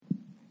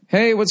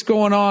Hey, what's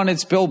going on?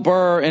 It's Bill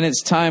Burr, and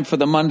it's time for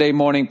the Monday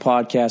Morning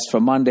Podcast for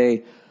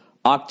Monday,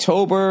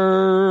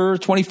 October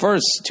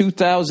 21st,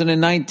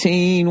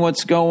 2019.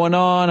 What's going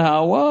on?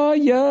 How are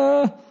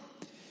ya?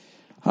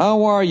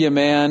 How are you,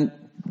 man?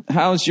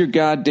 How's your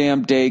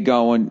goddamn day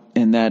going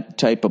and that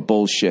type of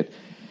bullshit?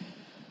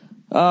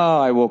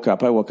 Oh, I woke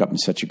up in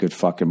such a good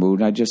fucking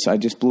mood. I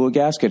just blew a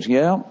gasket.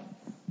 Yeah.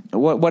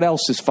 What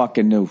else is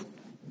fucking new?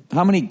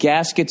 How many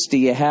gaskets do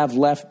you have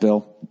left,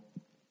 Bill?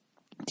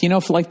 Do you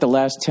know, for like the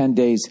last 10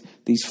 days,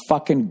 these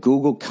fucking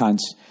Google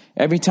cunts,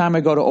 every time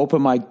I go to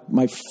open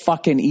my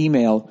fucking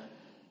email,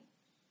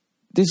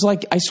 there's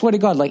like, I swear to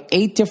God, like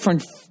 8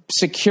 different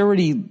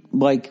security,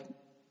 like,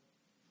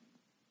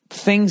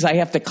 things I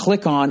have to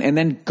click on and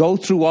then go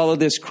through all of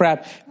this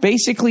crap,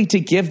 basically to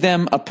give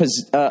them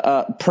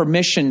a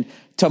permission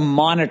to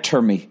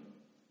monitor me.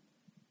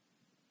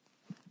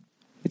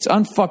 It's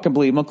unfucking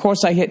believable. Of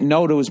course, I hit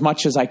no to as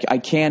much as I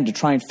can to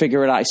try and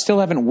figure it out. I still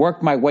haven't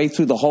worked my way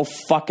through the whole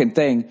fucking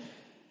thing.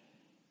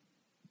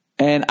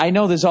 And I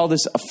know there's all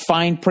this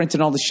fine print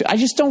and all this shit.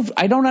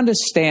 I don't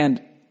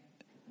understand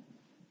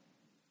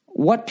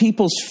what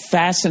people's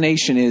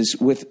fascination is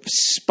with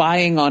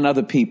spying on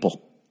other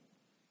people.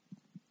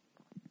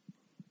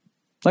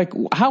 Like,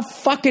 how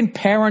fucking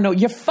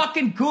paranoid. You're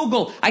fucking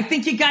Google. I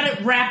think you got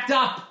it wrapped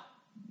up.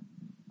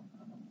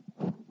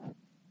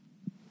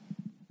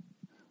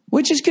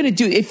 We're just going to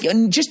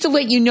do, just to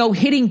let you know,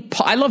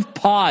 I love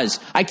pause.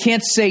 I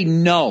can't say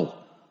no.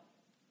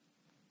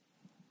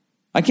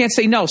 I can't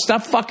say no.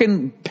 Stop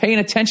fucking paying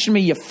attention to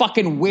me, you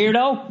fucking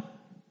weirdo.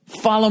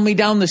 Follow me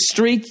down the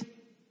street.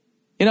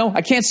 You know,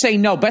 I can't say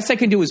no. Best I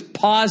can do is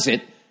pause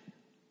it.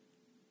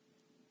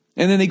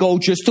 And then they go,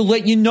 just to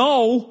let you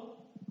know,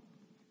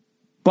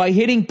 by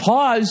hitting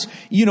pause,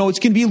 you know, it's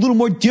going to be a little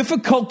more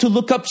difficult to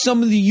look up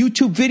some of the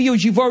YouTube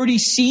videos you've already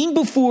seen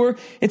before.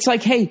 It's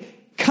like, hey,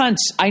 cunts,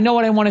 I know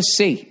what I want to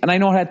see, and I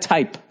know how to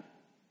type.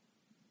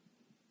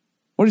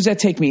 What does that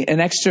take me? An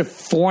extra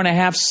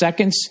 4.5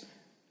 seconds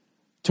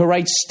to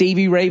write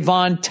Stevie Ray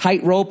Vaughan,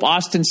 Tightrope,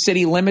 Austin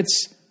City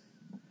Limits?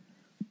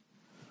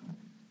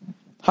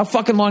 How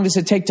fucking long does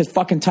it take to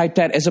fucking type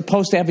that, as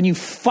opposed to having you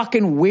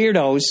fucking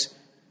weirdos?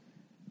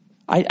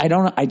 I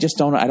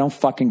don't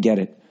fucking get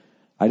it.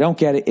 I don't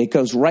get it. It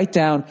goes right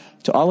down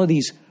to all of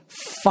these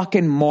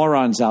fucking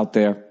morons out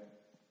there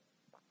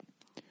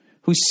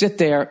who sit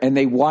there and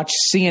they watch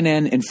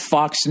CNN and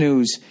Fox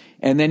News.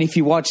 And then if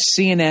you watch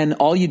CNN,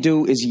 all you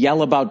do is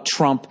yell about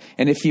Trump.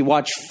 And if you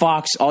watch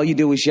Fox, all you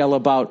do is yell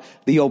about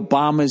the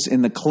Obamas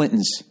and the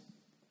Clintons.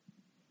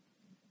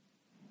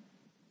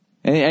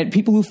 And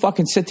people who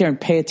fucking sit there and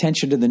pay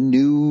attention to the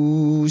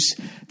news,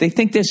 they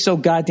think they're so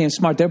goddamn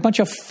smart. They're a bunch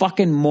of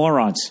fucking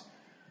morons.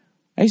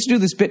 I used to do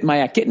this bit in my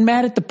act. Getting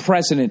mad at the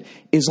president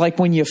is like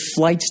when your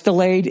flight's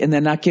delayed and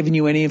they're not giving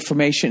you any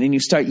information and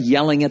you start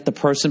yelling at the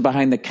person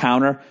behind the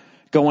counter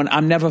going,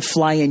 I'm never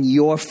flying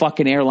your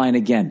fucking airline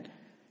again.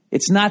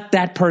 It's not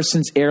that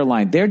person's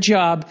airline. Their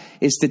job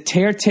is to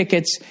tear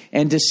tickets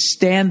and to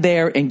stand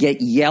there and get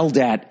yelled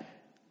at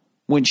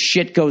when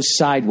shit goes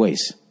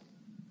sideways.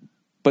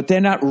 But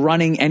they're not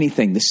running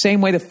anything. The same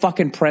way the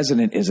fucking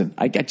president isn't.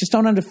 I just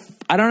don't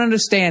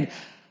understand.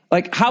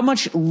 Like, how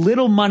much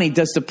little money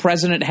does the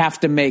president have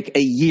to make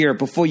a year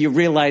before you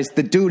realize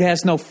the dude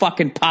has no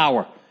fucking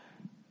power?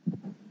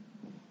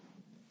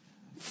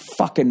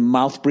 Fucking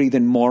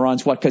mouth-breathing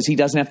morons. What, because he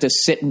doesn't have to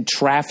sit in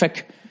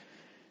traffic?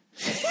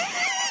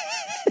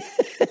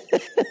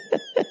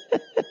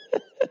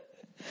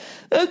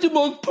 That's the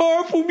most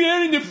powerful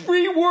man in the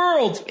free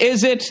world.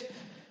 Is it?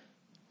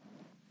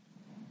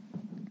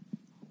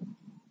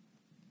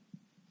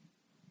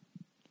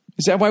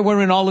 Is that why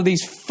we're in all of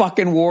these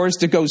fucking wars,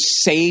 to go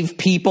save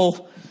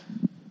people?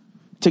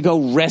 To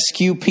go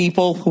rescue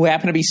people who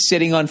happen to be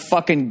sitting on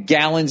fucking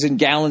gallons and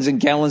gallons and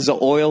gallons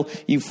of oil?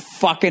 You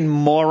fucking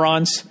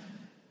morons.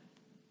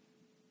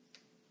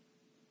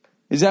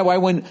 Is that why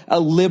when a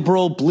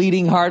liberal,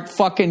 bleeding heart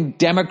fucking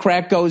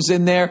Democrat goes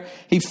in there,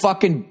 he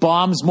fucking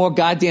bombs more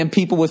goddamn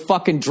people with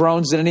fucking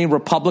drones than any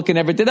Republican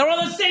ever did? They're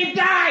all the same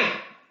guy.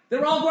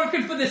 They're all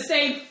working for the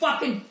same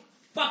fucking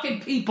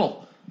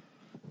people.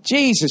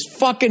 Jesus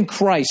fucking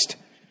Christ.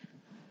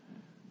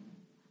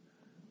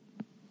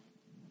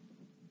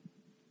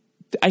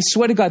 I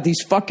swear to God,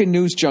 these fucking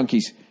news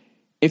junkies,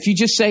 if you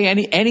just say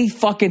any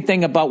fucking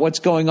thing about what's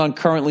going on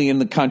currently in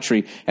the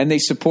country and they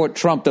support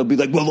Trump, they'll be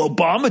like, well,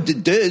 Obama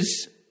did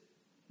this.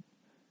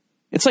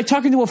 It's like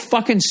talking to a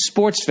fucking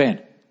sports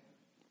fan.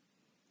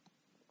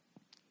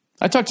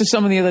 I talked to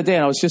someone the other day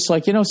and I was just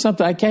like, you know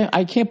something, I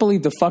can't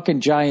believe the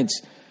fucking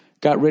Giants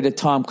got rid of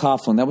Tom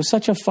Coughlin. That was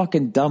such a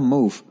fucking dumb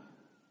move.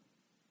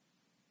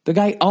 The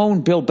guy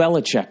owned Bill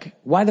Belichick.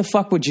 Why the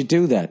fuck would you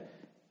do that?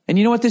 And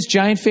you know what this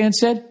Giant fan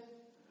said?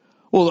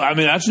 Well, I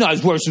mean, that's not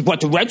as worse as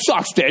what the Red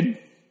Sox did.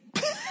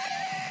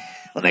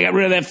 When they got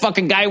rid of that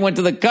fucking guy who went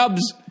to the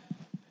Cubs.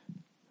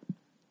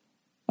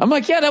 I'm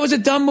like, yeah, that was a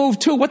dumb move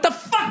too. What the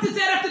fuck does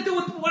that have to do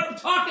with what I'm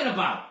talking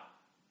about?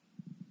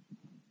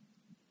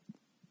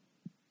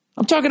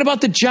 I'm talking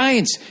about the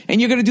Giants. And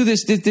you're going to do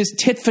this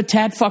tit for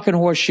tat fucking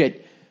horse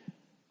shit.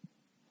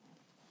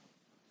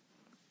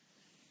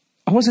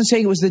 I wasn't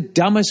saying it was the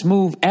dumbest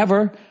move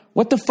ever.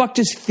 What the fuck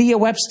does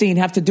Theo Epstein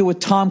have to do with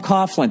Tom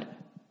Coughlin?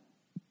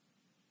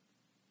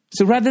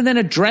 So rather than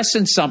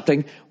addressing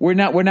something, we're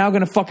now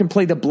going to fucking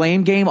play the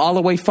blame game all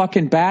the way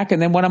fucking back.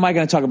 And then what am I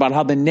going to talk about?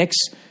 How the Knicks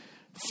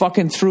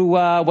fucking threw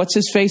what's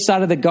his face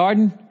out of the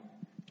Garden,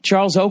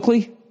 Charles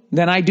Oakley.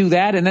 Then I do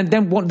that, and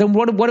then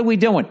what are we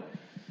doing?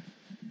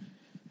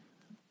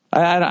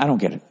 I don't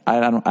get it.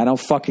 I don't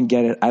fucking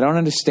get it. I don't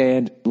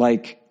understand.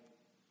 Like,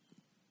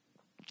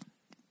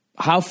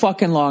 how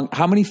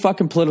many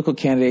fucking political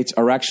candidates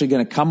are actually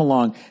going to come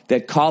along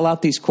that call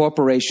out these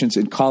corporations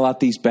and call out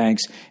these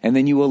banks, and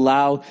then you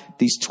allow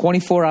these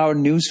 24-hour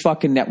news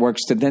fucking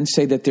networks to then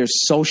say that they're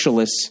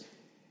socialists,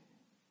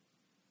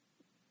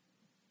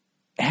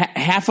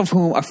 half of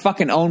whom are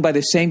fucking owned by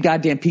the same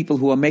goddamn people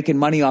who are making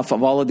money off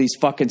of all of these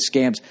fucking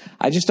scams.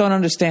 I just don't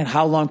understand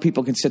how long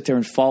people can sit there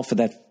and fall for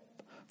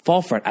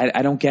it.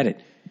 I don't get it.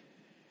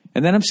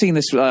 And then I'm seeing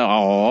this. I'm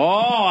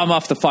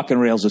off the fucking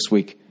rails this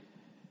week.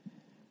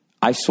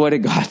 I swear to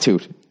God,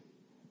 dude.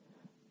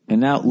 And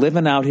now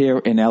living out here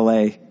in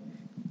LA,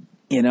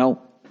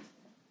 and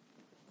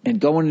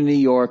going to New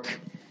York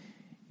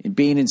and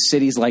being in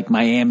cities like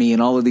Miami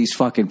and all of these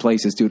fucking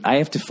places, dude, I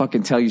have to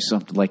fucking tell you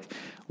something. Like,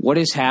 what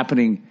is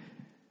happening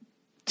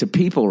to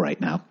people right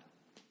now?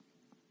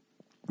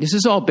 This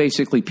is all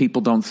basically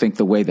people don't think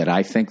the way that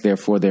I think,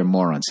 therefore they're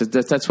morons.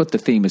 That's what the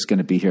theme is going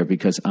to be here,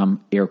 because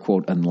I'm, air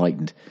quote,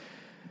 enlightened.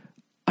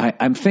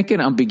 I'm thinking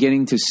I'm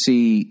beginning to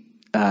see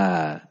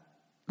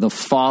the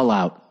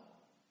fallout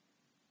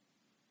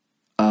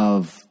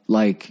of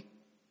like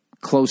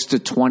close to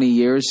 20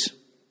 years,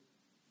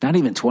 not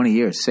even 20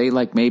 years, say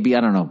like maybe,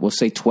 I don't know, we'll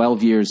say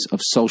 12 years of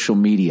social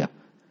media.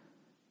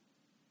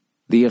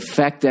 The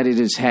effect that it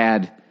has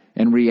had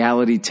in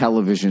reality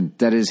television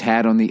that has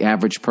had on the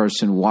average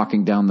person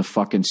walking down the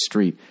fucking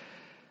street.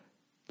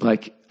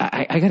 Like,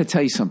 I got to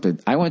tell you something.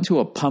 I went to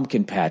a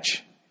pumpkin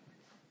patch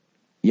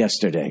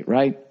yesterday,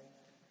 right?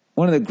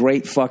 One of the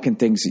great fucking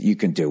things that you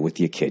can do with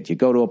your kid. You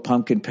go to a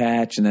pumpkin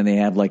patch, and then they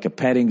have like a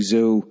petting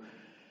zoo.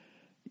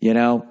 You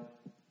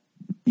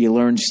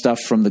learn stuff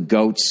from the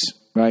goats,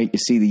 right? You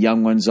see the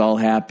young ones all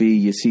happy.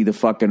 You see the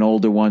fucking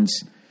older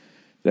ones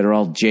that are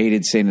all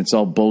jaded saying it's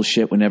all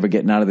bullshit. We're never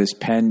getting out of this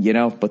pen,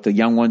 but the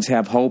young ones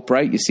have hope,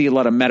 right? You see a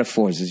lot of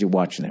metaphors as you're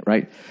watching it,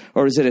 right?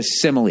 Or is it a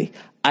simile?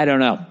 I don't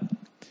know.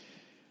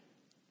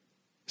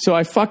 So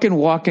I fucking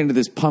walk into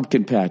this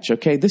pumpkin patch,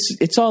 okay?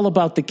 It's all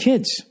about the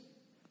kids,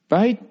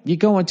 right? You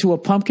go into a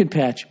pumpkin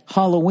patch,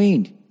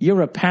 Halloween,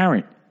 you're a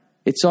parent.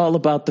 It's all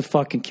about the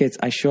fucking kids.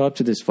 I show up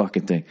to this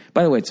fucking thing.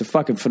 By the way, it's a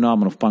fucking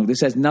phenomenal pumpkin.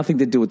 This has nothing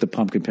to do with the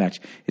pumpkin patch.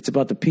 It's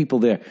about the people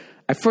there.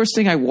 First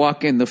thing I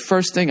walk in, the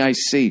first thing I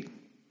see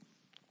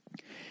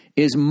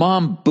is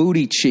mom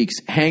booty cheeks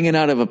hanging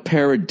out of a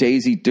pair of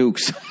Daisy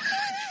Dukes.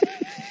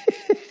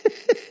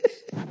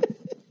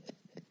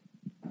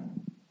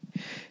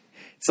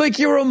 It's like,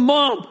 you're a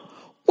mom.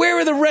 Where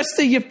are the rest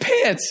of your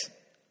pants?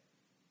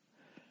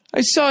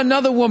 I saw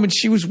another woman.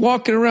 She was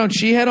walking around.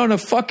 She had on a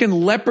fucking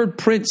leopard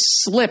print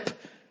slip.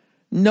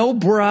 No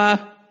bra.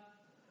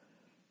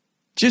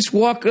 Just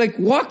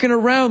walking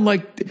around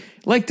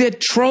like they're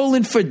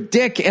trolling for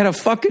dick at a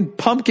fucking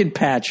pumpkin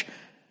patch.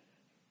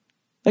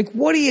 Like,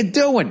 what are you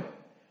doing?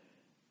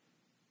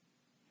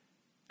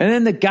 And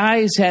then the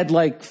guys had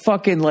like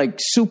fucking like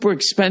super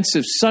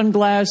expensive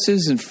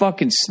sunglasses and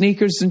fucking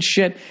sneakers and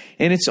shit.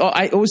 And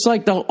it was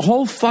like the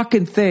whole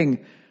fucking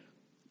thing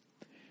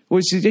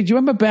was, did you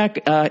remember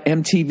back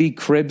MTV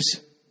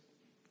Cribs?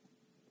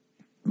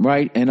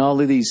 Right? And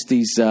all of these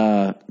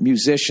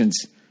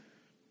musicians,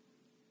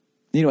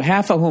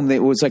 half of whom,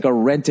 it was like a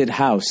rented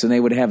house, and they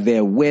would have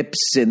their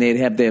whips and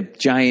they'd have their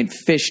giant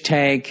fish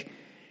tank.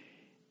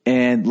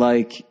 And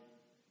like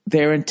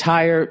their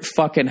entire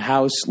fucking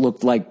house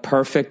looked like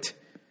perfect,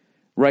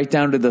 right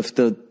down to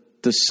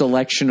the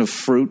selection of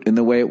fruit and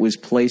the way it was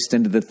placed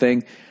into the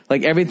thing.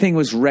 Like everything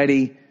was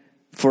ready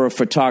for a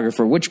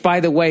photographer, which, by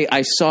the way,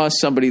 I saw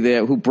somebody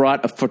there who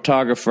brought a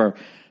photographer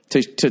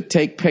to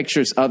take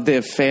pictures of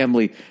their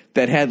family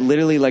that had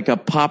literally like a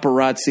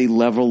paparazzi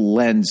level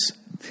lens.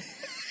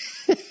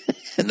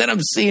 And then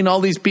I'm seeing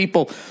all these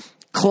people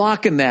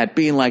clocking that,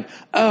 being like,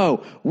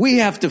 oh, we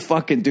have to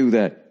fucking do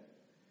that.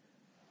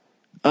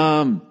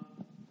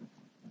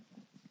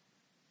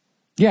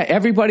 Yeah,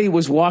 everybody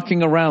was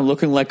walking around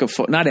looking like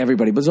not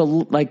everybody, but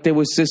like there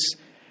was this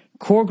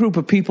core group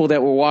of people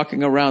that were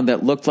walking around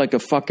that looked like a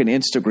fucking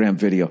Instagram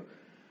video,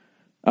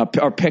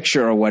 or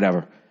picture or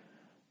whatever.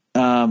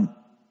 I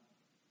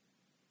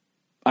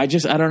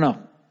don't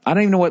know. I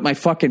don't even know what my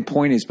fucking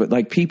point is, but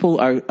like people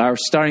are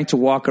starting to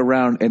walk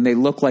around and they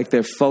look like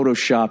they're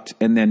photoshopped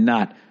and they're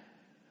not.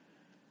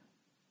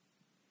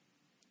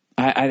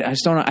 I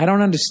just don't. I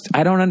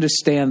don't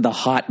understand the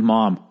hot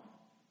mom,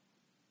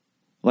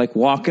 like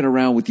walking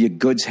around with your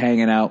goods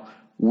hanging out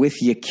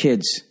with your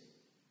kids.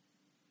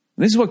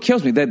 And this is what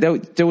kills me. That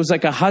there was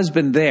like a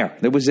husband there.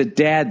 There was a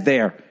dad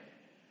there.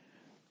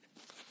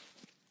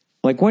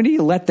 Like, when do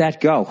you let that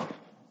go?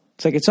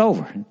 It's like, it's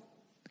over.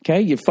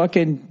 Okay, you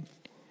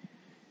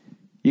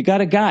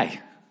got a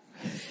guy.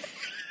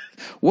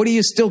 What are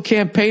you still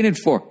campaigning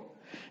for?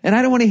 And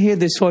I don't want to hear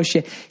this horse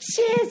shit.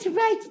 She has the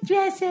right to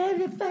dress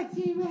however the fuck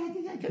she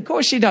wants. Of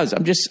course she does.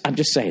 I'm just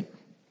saying.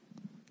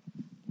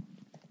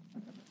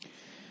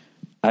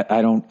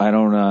 I don't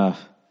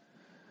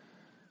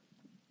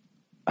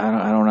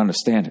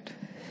understand it.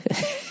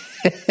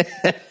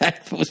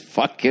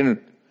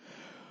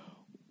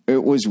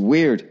 It was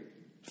weird.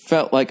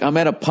 Felt like I'm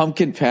at a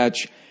pumpkin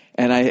patch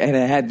and I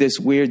had this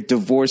weird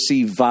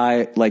divorcee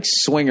vibe, like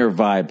swinger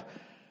vibe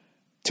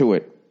to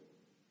it.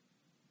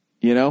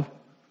 You know?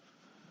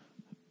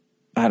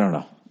 I don't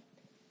know.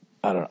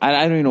 I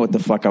don't even know what the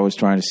fuck I was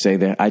trying to say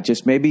there.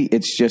 Maybe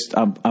it's just,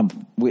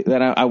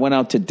 I went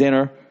out to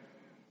dinner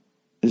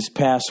this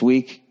past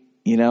week,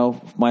 you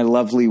know, my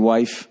lovely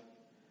wife,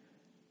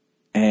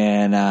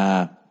 and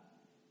I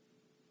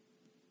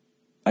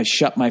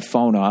shut my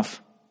phone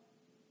off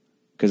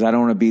because I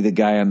don't want to be the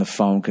guy on the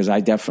phone, because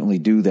I definitely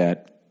do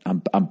that.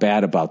 I'm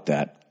bad about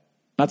that.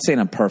 I'm not saying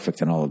I'm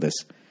perfect in all of this.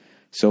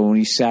 So when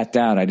he sat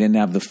down, I didn't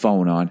have the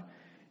phone on.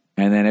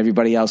 And then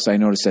everybody else I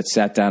noticed that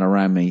sat down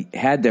around me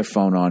had their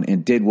phone on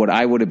and did what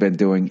I would have been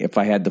doing if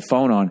I had the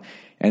phone on.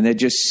 And they're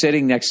just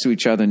sitting next to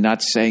each other,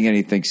 not saying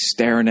anything,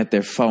 staring at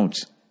their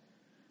phones.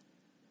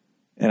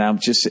 And I'm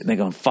just sitting there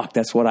going, fuck,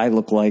 that's what I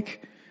look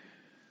like.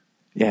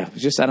 Yeah, it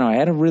was just, I don't know. I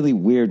had a really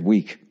weird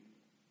week.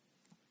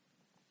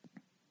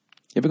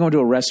 You ever go into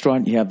a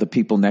restaurant, you have the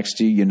people next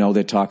to you, you know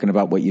they're talking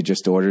about what you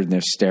just ordered, and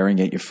they're staring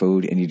at your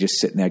food, and you're just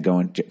sitting there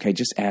going, okay,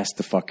 just ask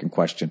the fucking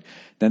question.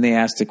 Then they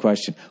ask the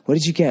question, what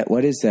did you get?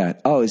 What is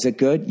that? Oh, is it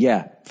good?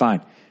 Yeah,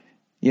 fine.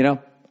 You know,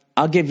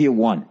 I'll give you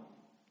one.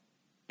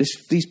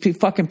 These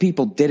fucking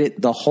people did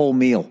it the whole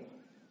meal.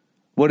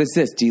 What is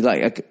this? Do you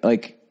like,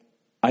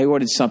 I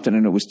ordered something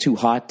and it was too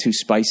hot, too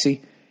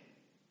spicy.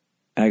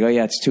 And I go,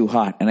 yeah, it's too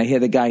hot. And I hear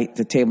the guy at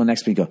the table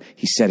next to me go,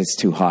 he said it's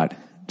too hot.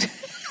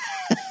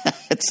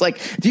 It's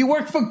like, do you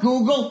work for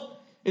Google?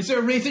 Is there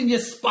a reason you're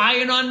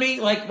spying on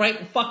me? Like,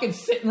 right, fucking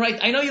sitting right.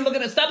 I know you're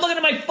looking at, stop looking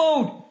at my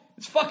food.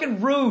 It's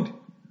fucking rude.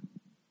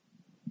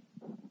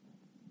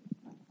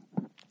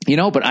 You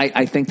know, but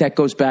I think that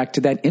goes back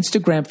to that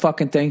Instagram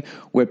fucking thing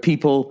where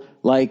people,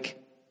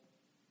 like,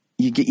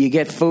 you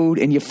get food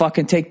and you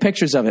fucking take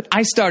pictures of it.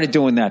 I started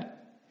doing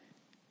that.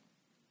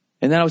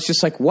 And then I was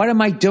just like, what am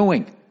I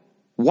doing?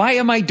 Why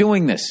am I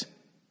doing this?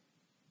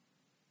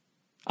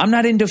 I'm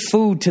not into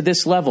food to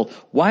this level.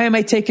 Why am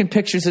I taking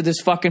pictures of this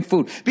fucking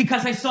food?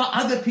 Because I saw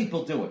other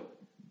people do it.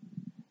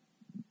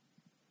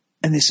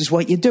 And this is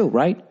what you do,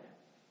 right?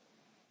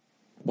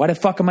 Why the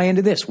fuck am I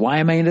into this? Why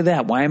am I into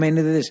that? Why am I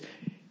into this?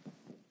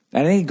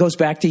 I think it goes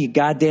back to your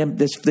goddamn,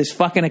 this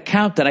fucking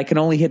account that I can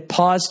only hit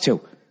pause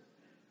to.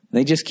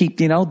 They just keep,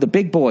 you know, the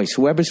big boys,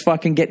 whoever's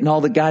fucking getting all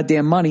the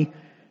goddamn money,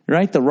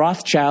 right? The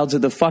Rothschilds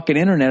of the fucking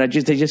internet,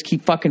 they just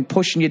keep fucking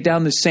pushing you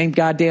down the same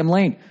goddamn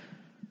lane.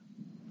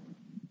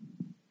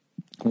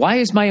 Why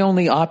is my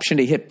only option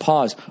to hit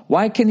pause?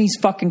 Why can these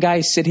fucking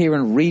guys sit here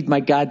and read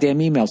my goddamn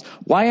emails?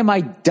 Why am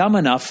I dumb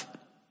enough?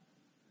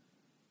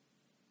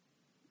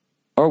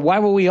 Or why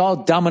were we all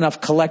dumb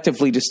enough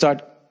collectively to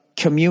start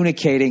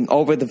communicating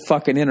over the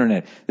fucking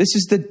internet? This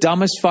is the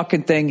dumbest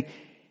fucking thing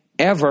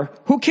ever.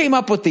 Who came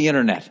up with the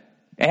internet?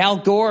 Al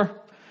Gore?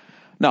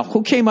 No,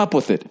 who came up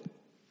with it?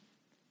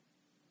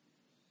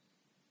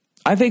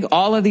 I think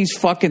all of these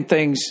fucking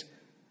things,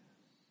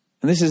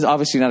 and this is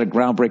obviously not a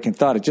groundbreaking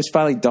thought, it just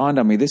finally dawned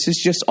on me. This is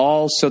just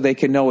all so they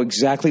can know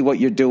exactly what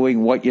you're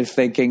doing, what you're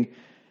thinking.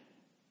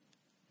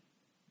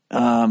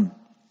 I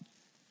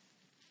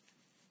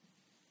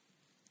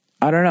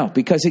don't know,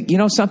 because you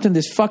know something,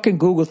 this fucking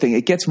Google thing,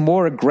 it gets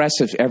more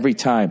aggressive every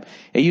time.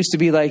 It used to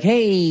be like,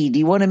 hey, do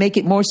you want to make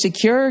it more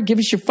secure? Give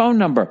us your phone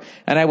number.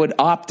 And I would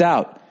opt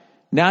out.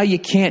 Now you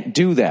can't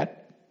do that.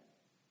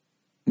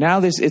 Now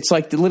it's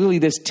like literally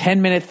this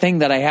 10-minute thing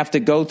that I have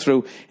to go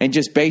through and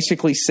just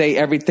basically say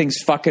everything's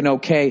fucking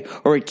okay,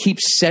 or it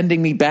keeps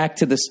sending me back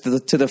to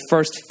the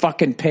first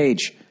fucking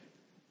page.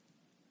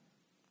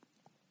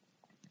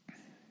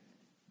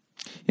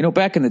 You know,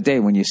 back in the day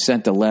when you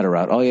sent a letter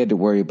out, all you had to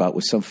worry about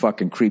was some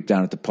fucking creep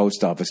down at the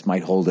post office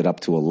might hold it up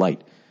to a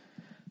light.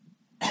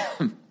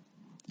 And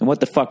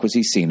what the fuck was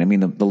he seeing? I mean,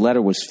 the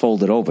letter was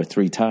folded over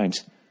 3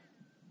 times.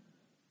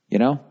 You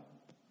know?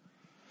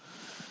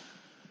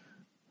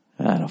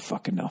 I don't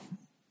fucking know.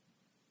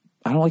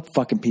 I don't like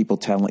fucking people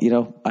telling, you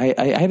know,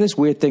 I have this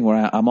weird thing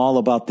where I'm all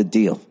about the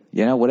deal.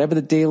 You know, whatever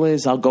the deal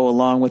is, I'll go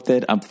along with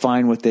it. I'm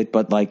fine with it.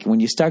 But like when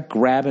you start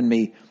grabbing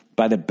me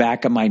by the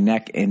back of my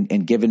neck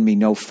and giving me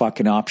no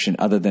fucking option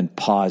other than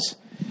pause,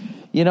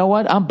 you know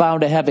what? I'm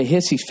bound to have a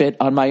hissy fit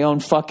on my own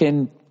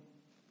podcast.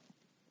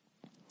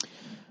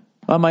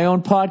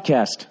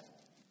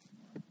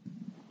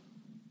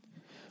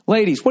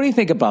 Ladies, what do you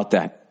think about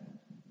that?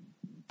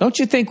 Don't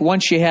you think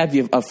once you have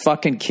a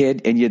fucking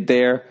kid and you're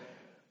there,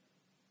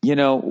 you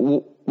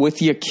know,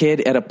 with your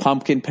kid at a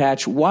pumpkin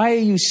patch, why are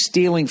you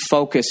stealing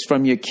focus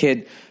from your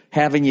kid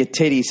having your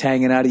titties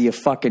hanging out of your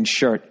fucking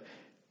shirt?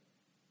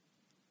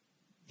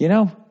 You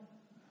know?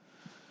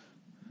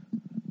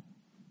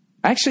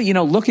 Actually,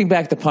 looking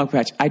back at the punk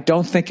patch, I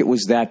don't think it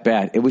was that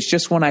bad. It was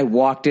just when I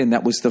walked in,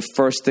 that was the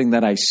first thing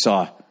that I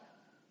saw.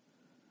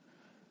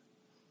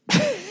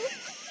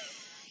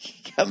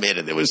 Come in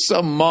and there was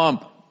some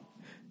mom.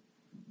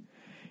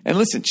 And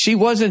listen, she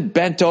wasn't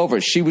bent over.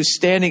 She was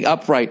standing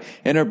upright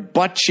and her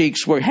butt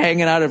cheeks were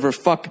hanging out of her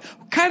What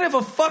kind of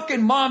a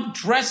fucking mom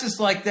dresses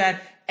like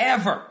that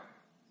ever?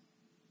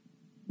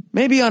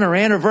 Maybe on her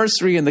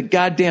anniversary in the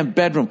goddamn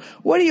bedroom.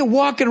 What are you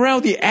walking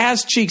around with your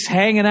ass cheeks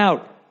hanging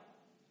out?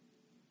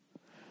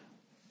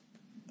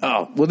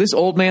 Oh, will this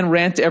old man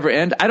rant ever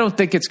end? I don't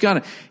think it's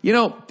gonna.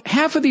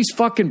 Half of these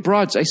fucking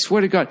broads, I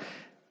swear to God,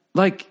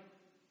 like,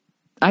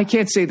 I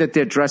can't say that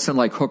they're dressing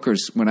like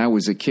hookers when I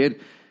was a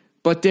kid,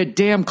 but they're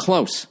damn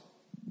close.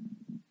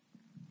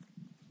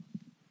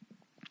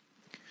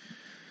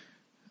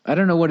 I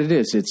don't know what it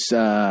is. It's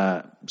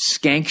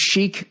skank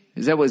chic.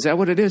 Is that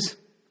what it is?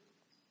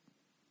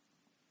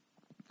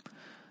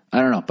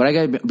 I don't know. But I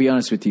got to be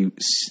honest with you.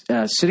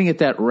 Sitting at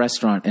that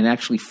restaurant and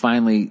actually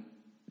finally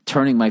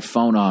turning my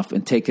phone off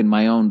and taking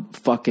my own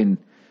fucking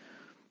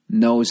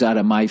nose out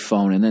of my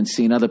phone and then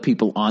seeing other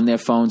people on their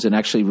phones and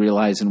actually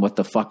realizing what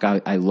the fuck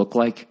I look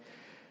like.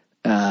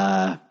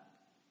 I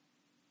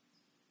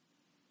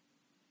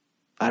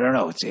don't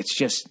know. It's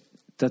just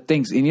the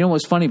things. And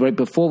what's funny, right?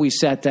 When we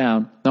sat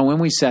down,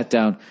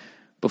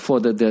 before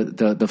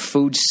the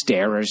food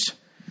starers,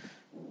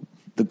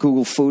 the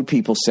Google food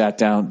people sat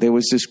down, there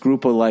was this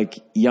group of like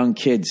young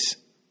kids,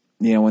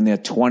 in their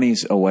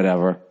 20s or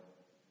whatever.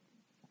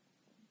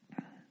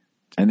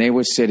 And they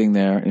were sitting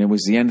there, and it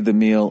was the end of the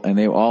meal, and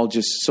they were all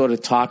just sort of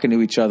talking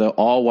to each other,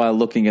 all while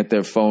looking at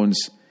their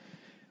phones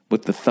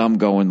with the thumb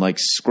going, like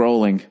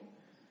scrolling,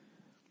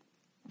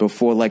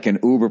 before like an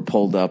Uber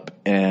pulled up.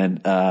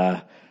 And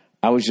I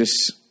was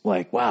just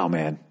like, wow,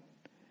 man.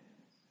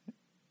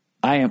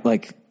 I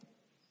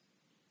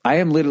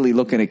am literally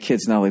looking at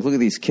kids now, like, look at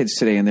these kids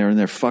today, and they're in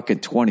their fucking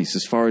 20s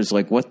as far as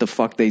like what the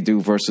fuck they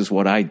do versus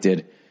what I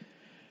did.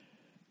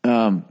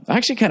 I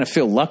actually kind of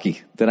feel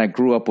lucky that I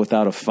grew up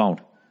without a phone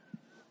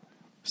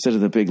instead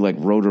of the big like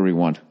rotary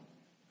one,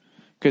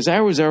 because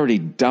I was already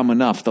dumb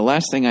enough. The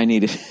last thing I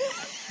needed.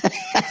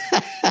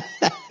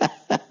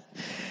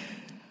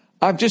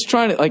 I'm just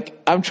trying to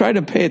I'm trying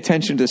to pay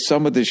attention to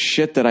some of this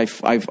shit that I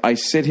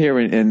sit here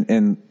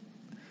and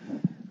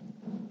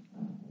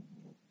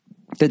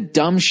the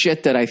dumb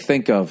shit that I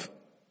think of,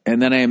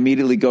 and then I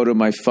immediately go to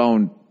my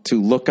phone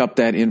to look up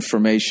that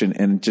information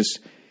and just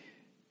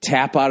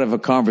tap out of a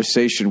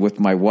conversation with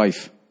my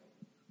wife.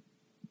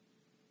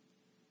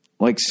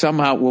 Like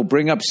somehow we'll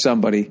bring up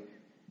somebody,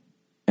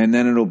 and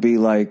then it'll be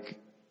like,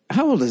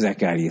 how old is that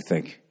guy, do you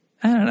think?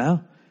 I don't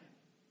know.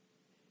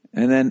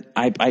 And then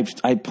I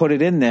put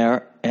it in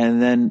there,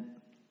 and then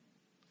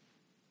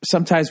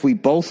sometimes we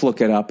both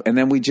look it up, and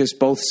then we just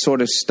both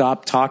sort of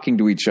stop talking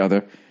to each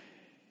other.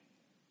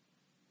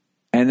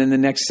 And then the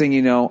next thing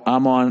you know,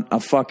 I'm on a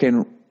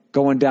fucking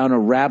going down a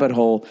rabbit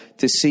hole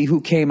to see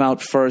who came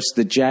out first,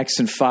 the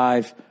Jackson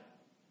 5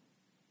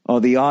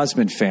 or the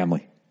Osmond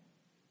family.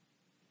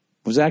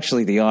 It was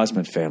actually the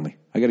Osmond family.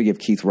 I got to give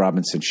Keith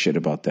Robinson shit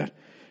about that,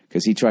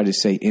 because he tried to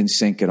say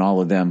NSYNC and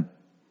all of them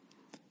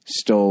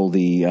stole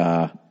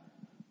the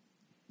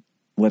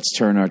let's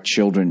turn our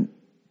children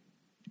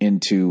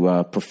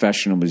into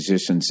professional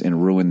musicians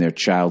and ruin their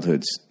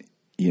childhoods.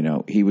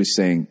 He was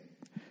saying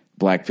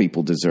black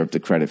people deserve the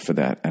credit for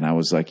that. And I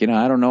was like,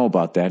 I don't know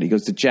about that. He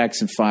goes, the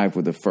Jackson 5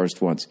 were the first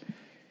ones.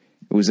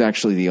 It was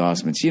actually the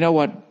Osmonds. You know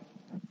what?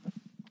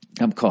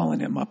 I'm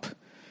calling him up.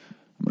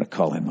 I'm going to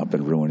call him up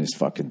and ruin his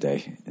fucking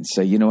day and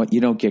say, you know what?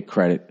 You don't get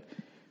credit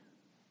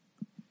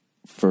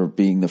for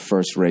being the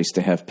first race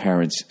to have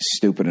parents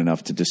stupid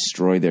enough to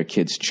destroy their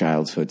kids'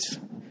 childhoods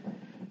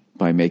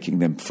by making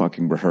them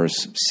fucking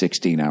rehearse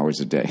 16 hours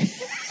a day.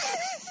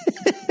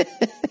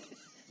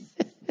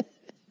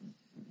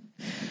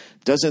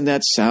 Doesn't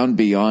that sound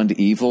beyond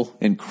evil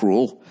and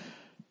cruel?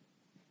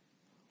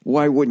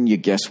 Why wouldn't you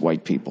guess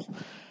white people?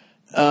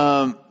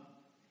 You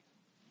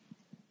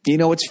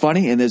know what's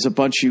funny? And there's a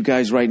bunch of you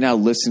guys right now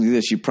listening to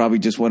this. You probably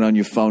just went on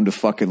your phone to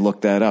fucking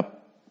look that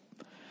up.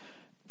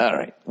 All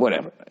right,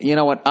 whatever. You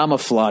know what? I'm a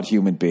flawed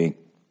human being.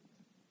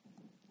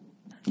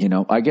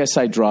 I guess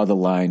I draw the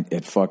line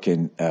at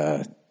fucking,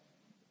 I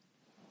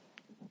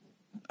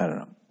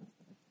don't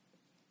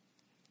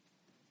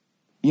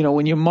know.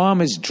 When your mom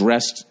is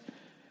dressed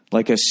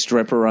like a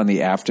stripper on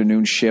the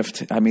afternoon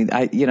shift, I mean,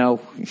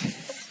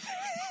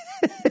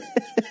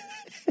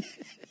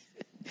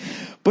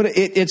 but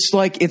it's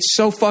like, it's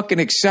so fucking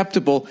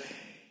acceptable.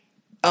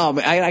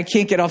 I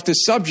can't get off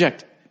this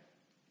subject.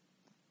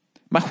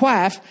 My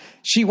wife,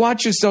 she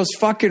watches those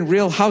fucking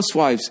Real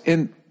Housewives,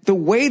 and the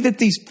way that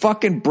these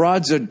fucking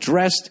broads are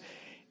dressed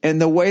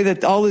and the way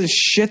that all this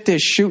shit they're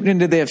shooting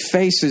into their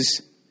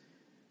faces,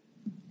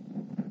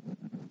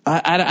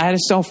 I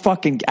just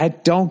I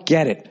don't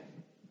get it.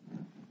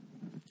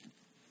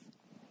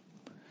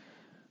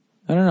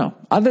 I don't know.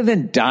 Other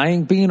than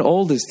dying, being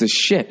old is the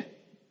shit.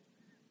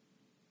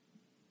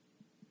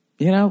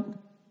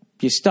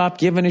 You stop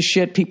giving a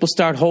shit, people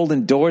start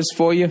holding doors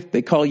for you.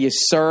 They call you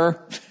sir.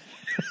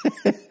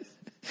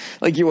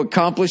 Like you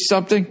accomplished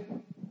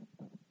something.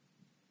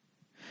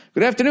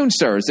 Good afternoon,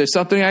 sir. Is there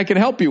something I can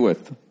help you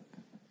with?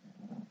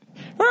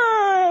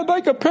 I'd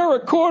like a pair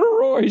of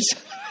corduroys.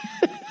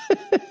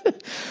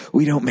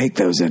 We don't make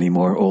those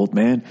anymore, old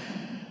man.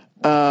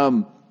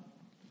 All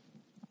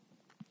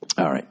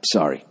right,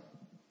 sorry.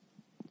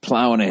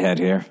 Plowing ahead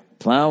here.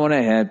 Plowing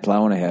ahead.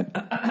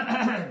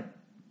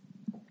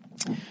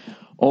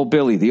 Old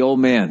Billy, the old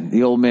man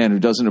who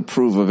doesn't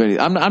approve of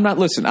anything.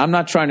 I'm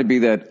not trying to be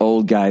that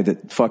old guy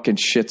that fucking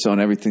shits on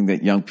everything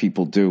that young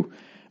people do.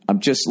 I'm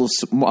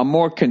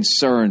more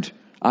concerned.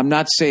 I'm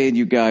not saying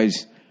you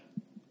guys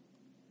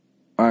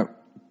are,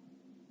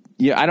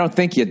 I don't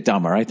think you're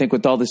dumber. I think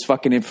with all this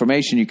fucking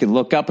information you can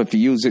look up, if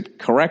you use it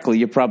correctly,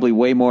 you're probably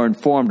way more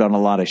informed on a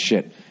lot of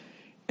shit.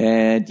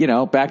 And,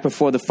 back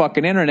before the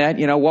fucking internet,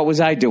 what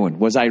was I doing?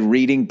 Was I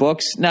reading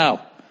books?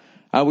 No.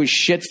 I was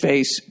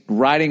shit-faced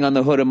riding on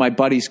the hood of my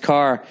buddy's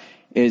car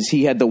as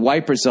he had the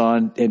wipers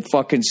on and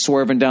fucking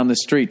swerving down the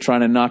street trying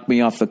to knock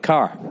me off the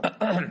car.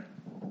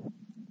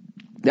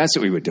 That's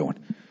what we were doing.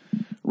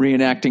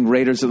 Reenacting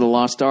Raiders of the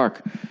Lost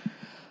Ark.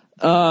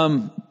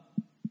 I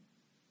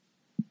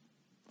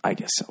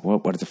guess so.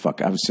 What the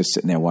fuck? I was just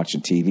sitting there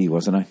watching TV,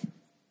 wasn't I?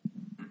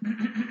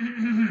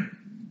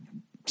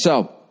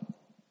 So,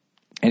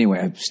 anyway,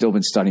 I've still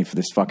been studying for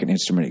this fucking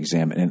instrument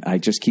exam, and I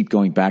just keep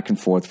going back and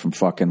forth from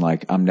fucking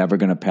like, I'm never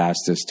going to pass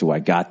this to I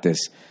got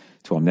this,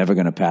 to I'm never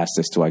going to pass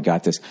this to I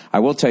got this.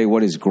 I will tell you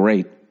what is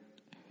great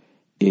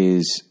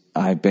is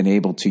I've been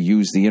able to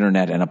use the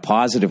internet in a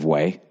positive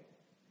way.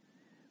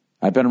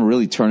 I've been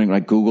really turning,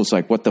 like Google's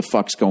like, what the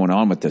fuck's going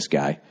on with this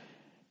guy?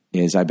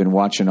 Is I've been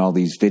watching all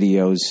these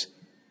videos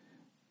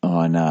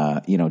on,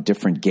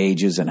 different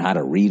gauges and how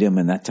to read them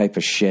and that type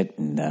of shit,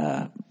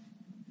 and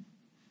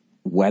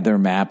weather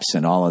maps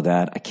and all of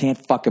that. I can't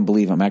fucking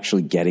believe I'm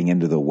actually getting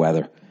into the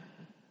weather.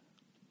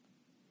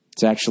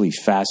 It's actually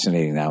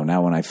fascinating now.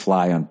 Now when I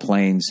fly on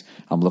planes,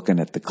 I'm looking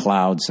at the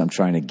clouds. I'm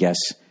trying to guess,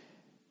 at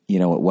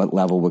what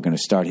level we're going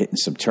to start hitting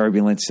some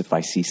turbulence. If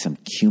I see some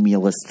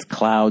cumulus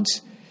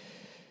clouds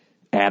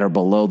at or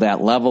below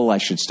that level, I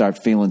should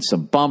start feeling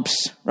some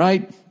bumps,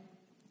 right?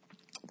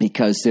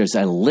 Because there's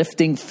a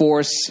lifting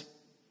force.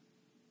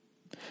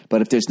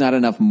 But if there's not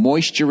enough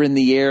moisture in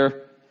the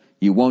air,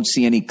 you won't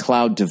see any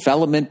cloud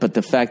development. But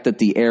the fact that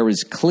the air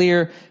is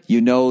clear,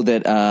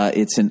 that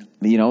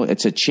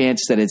it's a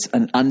chance that it's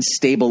an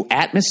unstable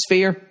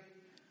atmosphere,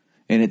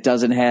 and it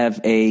doesn't have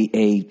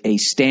a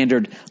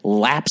standard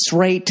lapse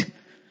rate.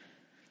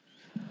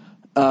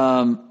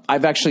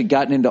 I've actually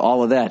gotten into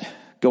all of that,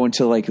 going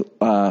to like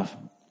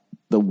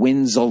the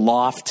winds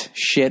aloft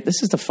shit.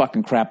 This is the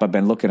fucking crap I've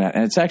been looking at,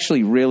 and it's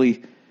actually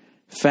really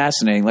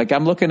fascinating. Like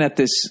I'm looking at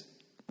this.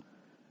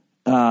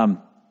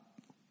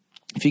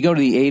 If you go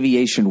to the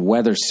Aviation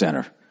Weather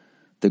Center,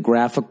 the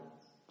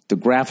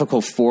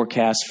graphical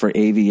forecast for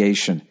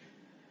aviation,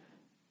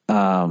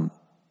 open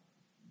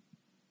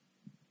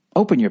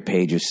your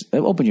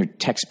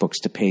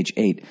textbooks to page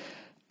 8.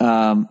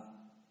 The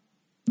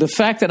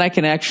fact that I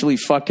can actually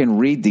fucking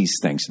read these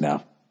things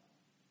now,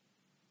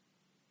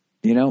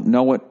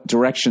 know what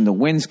direction the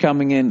wind's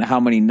coming in,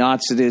 how many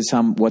knots it is,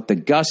 what the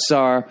gusts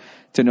are,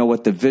 to know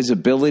what the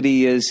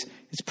visibility is.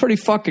 It's pretty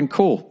fucking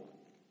cool.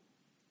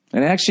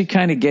 And I actually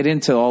kind of get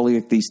into all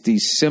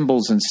these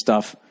symbols and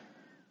stuff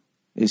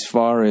as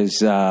far as,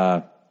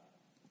 the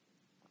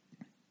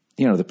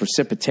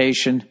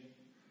precipitation.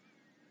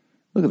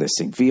 Look at this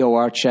thing.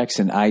 VOR checks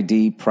and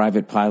ID,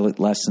 private pilot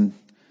lesson.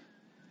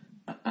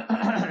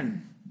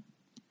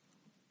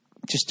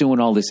 Just doing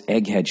all this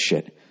egghead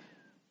shit.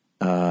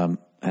 And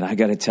I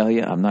got to tell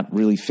you, I'm not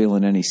really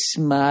feeling any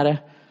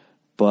smarter,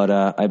 but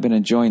I've been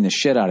enjoying the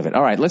shit out of it.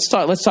 All right, let's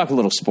talk a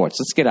little sports.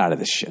 Let's get out of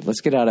this shit. Let's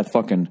get out of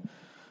fucking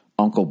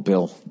Uncle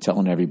Bill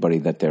telling everybody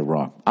that they're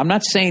wrong. I'm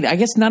not saying, I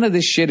guess none of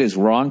this shit is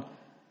wrong.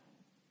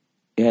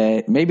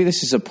 Maybe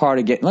this is a part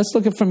of getting, let's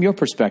look at it from your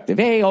perspective.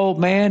 Hey, old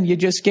man, you're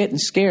just getting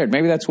scared.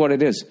 Maybe that's what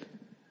it is.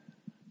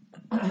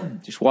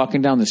 Just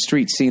walking down the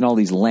street, seeing all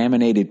these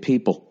laminated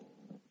people.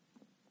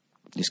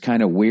 Just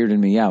kind of weirding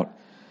me out.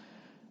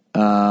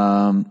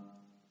 But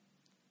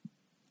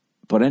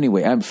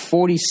anyway, I'm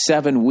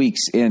 47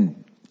 weeks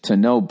in to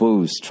no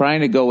booze,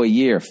 trying to go a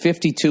year,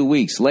 52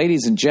 weeks.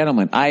 Ladies and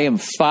gentlemen, I am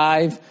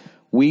 5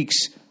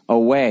 weeks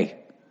away.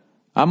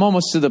 I'm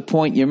almost to the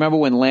point, you remember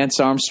when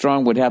Lance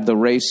Armstrong would have the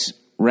race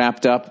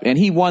wrapped up? And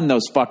he won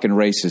those fucking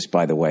races,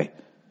 by the way.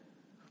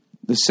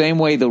 The same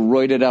way the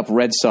roided up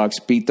Red Sox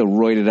beat the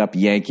roided up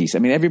Yankees. I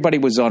mean, everybody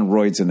was on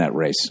roids in that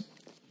race.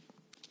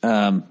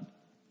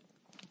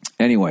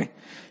 Anyway,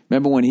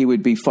 remember when he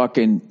would be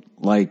fucking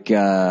like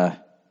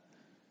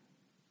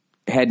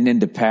heading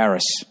into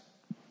Paris,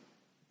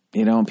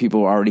 and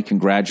people were already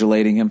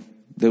congratulating him.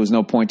 There was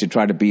no point to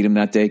try to beat him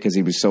that day because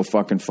he was so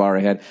fucking far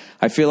ahead.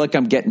 I feel like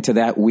I'm getting to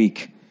that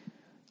week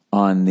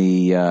on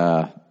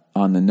the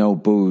no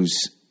booze,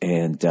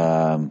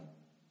 and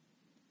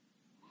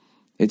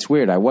it's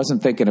weird. I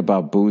wasn't thinking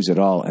about booze at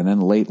all, and then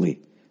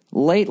lately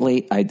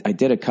lately, I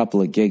did a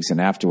couple of gigs, and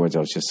afterwards I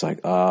was just like,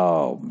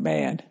 oh,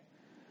 man.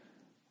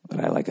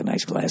 But I like a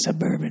nice glass of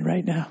bourbon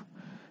right now.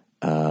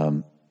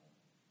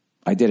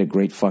 I did a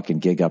great fucking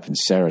gig up in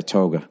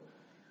Saratoga.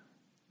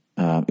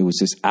 It was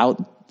this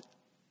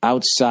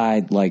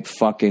outside, like,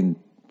 fucking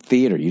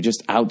theater. You're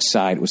just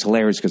outside. It was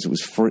hilarious because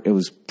it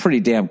was pretty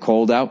damn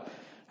cold out.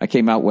 I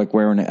came out like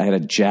I had a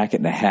jacket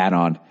and a hat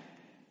on.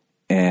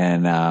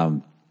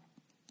 And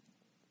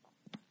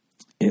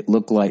it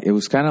looked like, it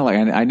was kind of like,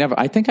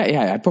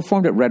 I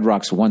performed at Red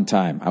Rocks one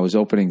time. I was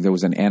opening, there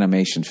was an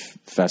animation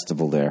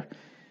festival there.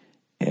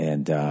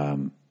 And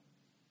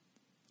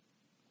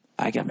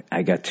I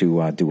got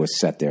to do a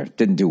set there.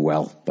 Didn't do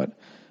well, but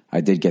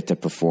I did get to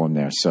perform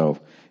there. So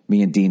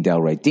me and Dean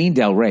Del Rey. Dean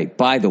Del Rey,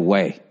 by the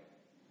way,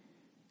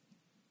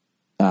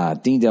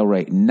 Dean Del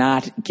Rey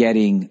not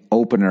getting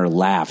opener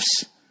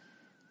laughs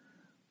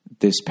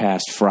this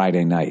past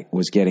Friday night,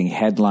 was getting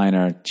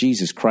headliner.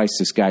 Jesus Christ,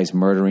 this guy's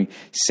murdering.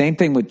 Same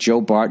thing with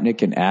Joe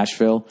Bartnick in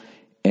Asheville.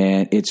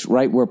 And it's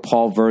right where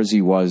Paul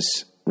Verzi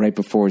was right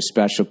before his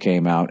special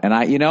came out. And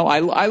I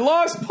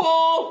lost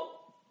Paul.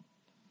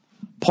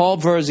 Paul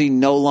Verzi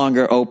no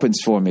longer opens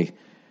for me.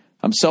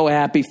 I'm so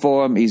happy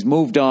for him. He's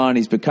moved on.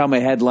 He's become a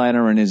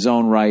headliner in his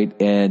own right.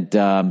 And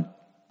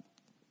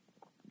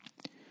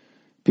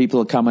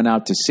people are coming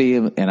out to see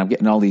him. And I'm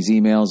getting all these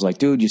emails like,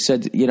 dude, you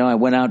said, I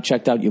went out,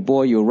 checked out your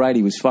boy. You were right.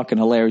 He was fucking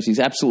hilarious.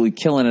 He's absolutely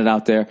killing it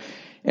out there.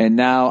 And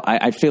now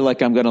I feel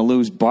like I'm going to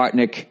lose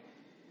Bartnick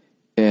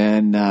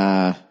and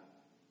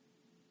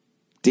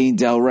Dean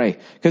Del Rey.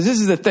 Because this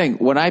is the thing.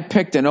 When I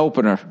picked an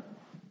opener,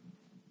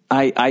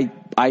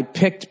 I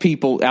picked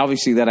people,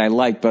 obviously, that I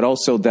liked, but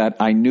also that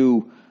I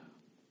knew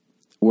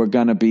were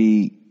going to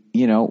be,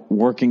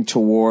 working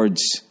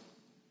towards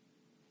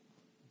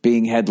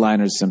being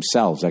headliners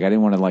themselves. Like, I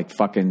didn't want to, like,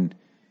 fucking,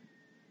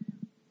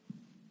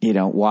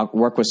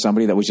 work with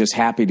somebody that was just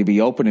happy to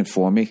be opening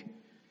for me.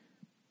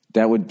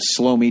 That would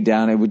slow me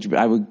down.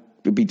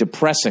 It'd be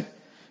depressing.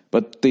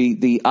 But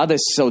the other,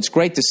 so it's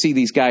great to see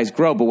these guys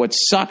grow, but what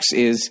sucks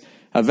is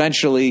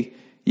eventually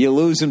you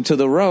lose them to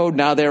the road.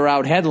 Now they're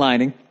out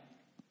headlining.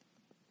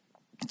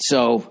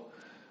 So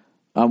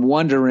I'm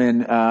wondering,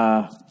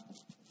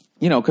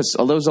 because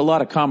there was a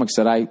lot of comics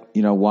that I,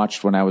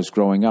 watched when I was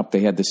growing up. They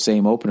had the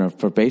same opener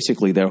for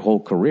basically their whole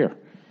career.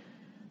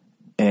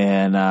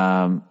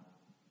 And,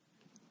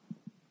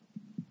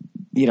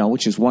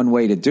 which is one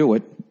way to do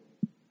it.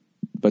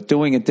 But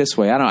doing it this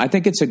way, I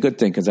think it's a good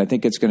thing because I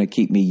think it's going to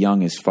keep me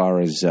young as far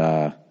as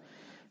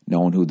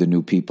knowing who the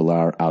new people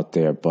are out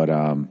there. But,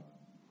 I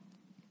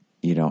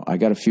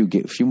got a few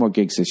more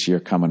gigs this year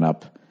coming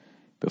up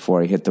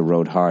before I hit the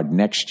road hard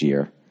next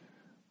year.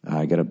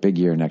 I got a big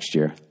year next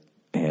year.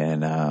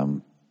 And,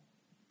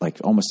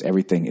 almost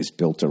everything is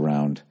built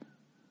around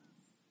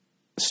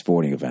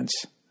sporting events.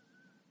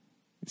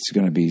 It's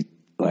going to be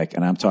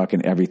and I'm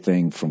talking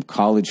everything from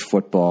college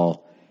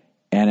football,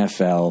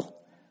 NFL,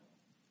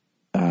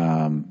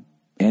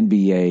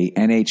 NBA,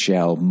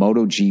 NHL,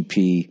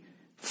 MotoGP,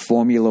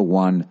 Formula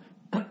One,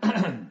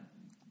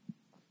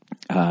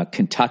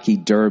 Kentucky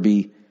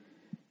Derby.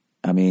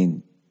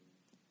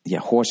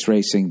 Horse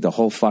racing, the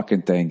whole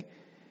fucking thing.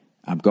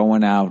 I'm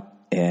going out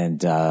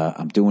and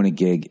I'm doing a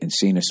gig and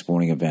seeing a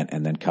sporting event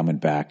and then coming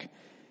back.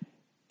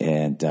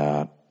 And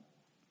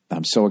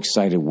I'm so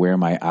excited where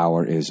my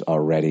hour is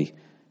already.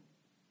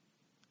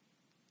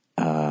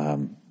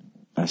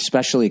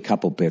 Especially a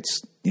couple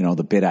bits.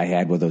 The bit I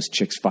had where those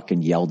chicks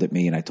fucking yelled at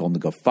me and I told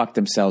them to go fuck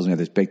themselves and we had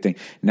this big thing.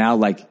 Now,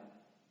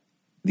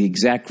 the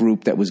exact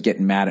group that was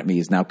getting mad at me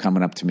is now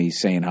coming up to me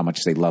saying how much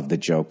they love the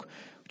joke,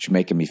 which is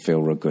making me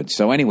feel real good.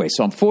 So anyway,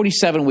 I'm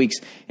 47 weeks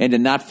into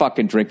not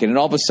fucking drinking, and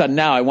all of a sudden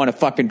now I want to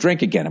fucking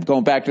drink again. I'm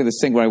going back to this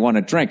thing where I want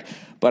to drink.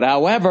 But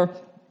however,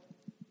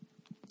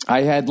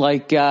 I had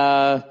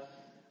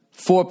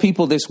 4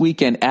 people this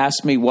weekend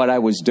ask me what I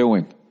was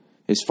doing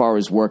as far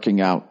as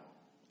working out.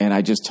 And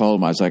I just told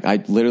them, I was like, I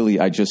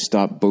just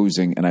stopped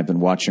boozing and I've been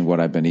watching what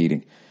I've been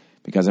eating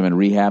because I've been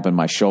rehabbing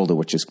my shoulder,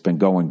 which has been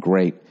going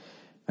great.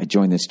 I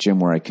joined this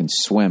gym where I can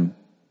swim,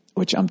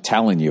 which I'm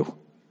telling you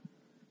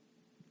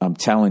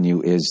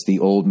is the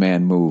old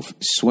man move.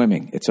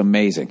 Swimming. It's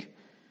amazing.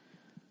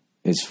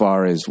 As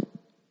far as,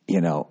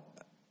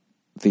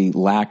 the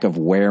lack of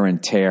wear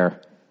and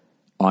tear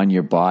on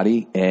your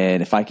body.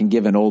 And if I can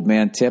give an old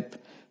man tip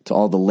to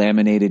all the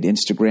laminated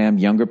Instagram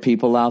younger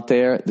people out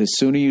there, the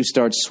sooner you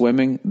start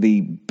swimming,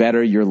 the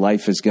better your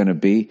life is going to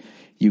be.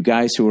 You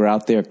guys who are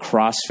out there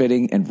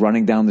crossfitting and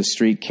running down the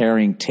street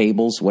carrying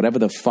tables, whatever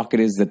the fuck it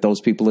is that those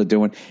people are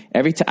doing,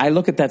 every time I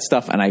look at that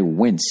stuff and I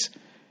wince.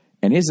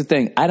 And here's the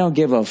thing, I don't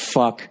give a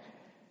fuck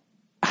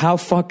how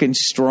fucking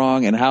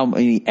strong and how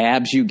many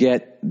abs you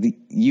get.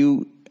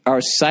 You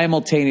are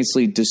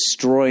simultaneously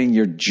destroying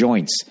your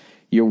joints.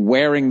 You're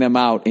wearing them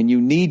out, and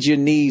you need your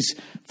knees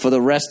for the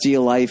rest of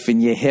your life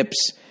and your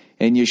hips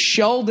and your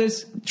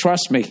shoulders.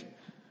 Trust me,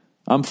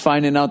 I'm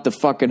finding out the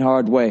fucking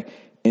hard way.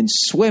 In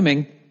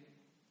swimming,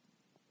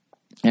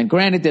 and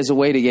granted, there's a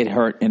way to get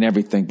hurt and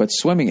everything, but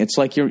swimming, it's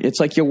like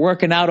you're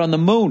working out on the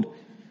moon.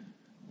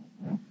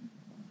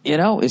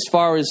 as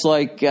far as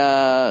like,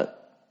 I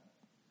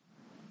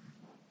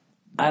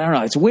don't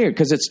know. It's weird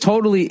because it's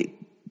totally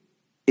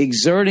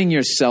exerting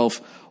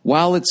yourself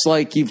while it's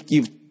like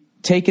you've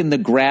taken the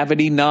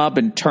gravity knob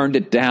and turned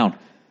it down.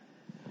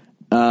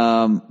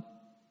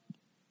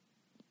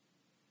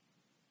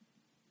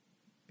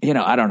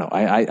 I don't know.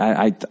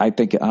 I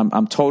think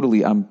I'm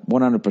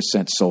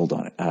 100% sold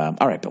on it.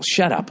 All right, Bill,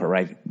 shut up. All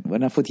right.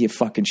 Enough with your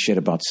fucking shit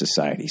about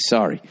society.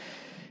 Sorry.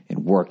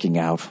 And working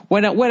out.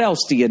 What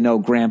else do you know,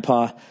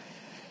 Grandpa?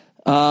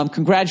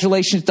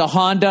 Congratulations to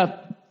Honda.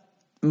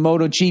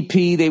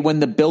 MotoGP, they win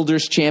the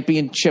Builders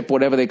Championship,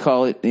 whatever they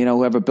call it.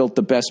 Whoever built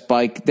the best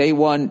bike. They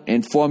won.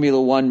 In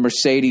Formula One,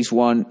 Mercedes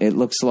won. It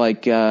looks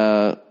like,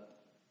 Marc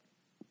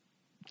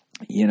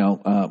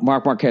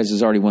Marquez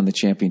has already won the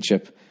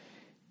championship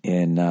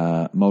in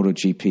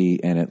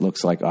MotoGP, and it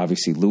looks like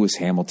obviously Lewis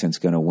Hamilton's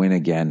going to win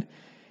again.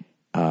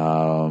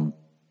 I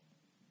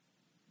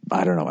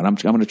don't know, and I'm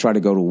going to try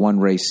to go to one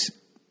race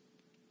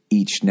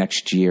each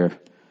next year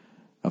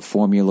of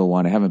Formula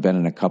One. I haven't been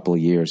in a couple of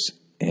years,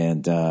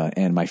 and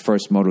my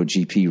first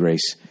MotoGP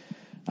race,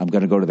 I'm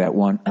going to go to that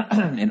one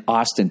in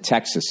Austin,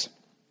 Texas.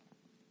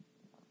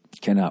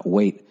 Cannot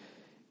wait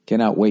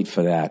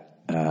for that.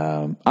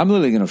 I'm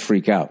literally going to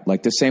freak out.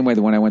 Like the same way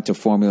that when I went to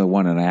Formula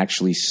One and I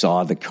actually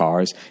saw the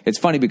cars. It's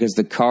funny because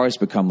the cars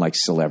become like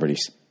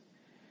celebrities.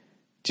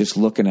 Just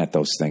looking at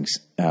those things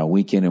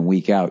week in and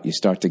week out, you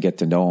start to get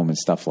to know them and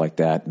stuff like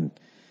that. And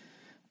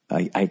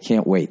I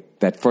can't wait.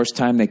 That first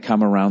time they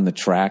come around the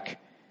track,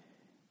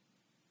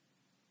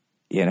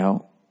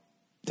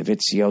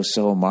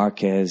 Dovizioso,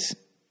 Marquez,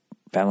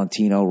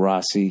 Valentino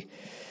Rossi,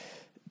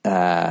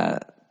 all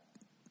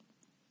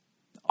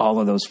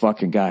of those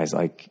fucking guys,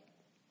 like,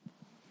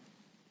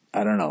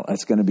 I don't know.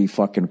 That's going to be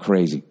fucking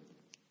crazy.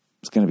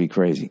 It's going to be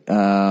crazy.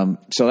 So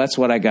that's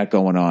what I got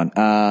going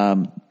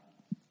on.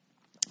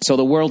 So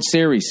the World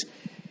Series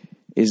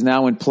is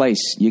now in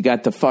place. You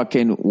got the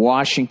fucking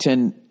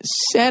Washington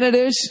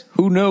Senators.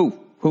 Who knew?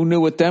 Who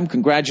knew with them?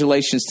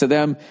 Congratulations to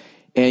them.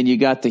 And you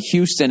got the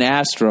Houston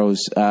Astros.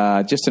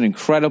 Just an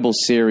incredible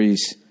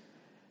series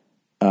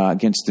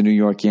against the New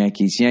York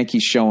Yankees.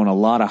 Yankees showing a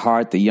lot of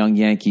heart. The young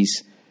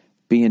Yankees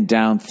being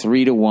down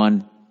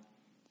 3-1.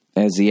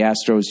 As the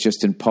Astros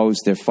just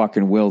imposed their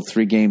fucking will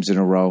 3 games in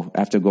a row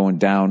after going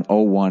down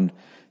 0-1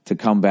 to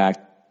come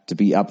back to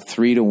be up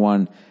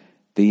 3-1.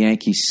 The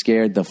Yankees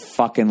scared the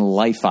fucking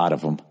life out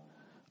of them,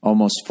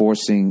 almost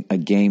forcing a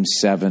Game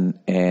 7.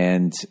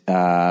 And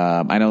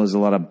I know there's a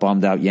lot of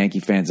bummed out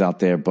Yankee fans out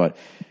there, but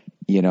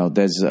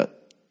that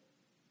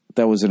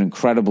was an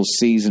incredible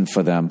season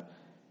for them.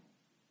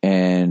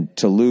 And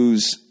to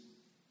lose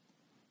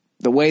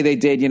the way they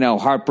did,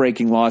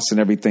 heartbreaking loss and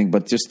everything,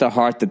 but just the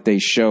heart that they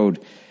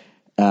showed.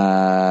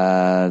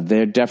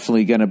 They're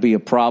definitely going to be a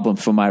problem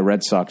for my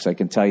Red Sox. I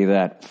can tell you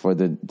that for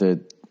the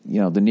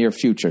near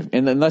future.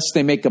 And unless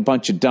they make a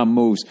bunch of dumb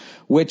moves,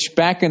 which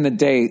back in the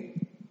day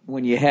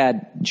when you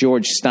had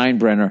George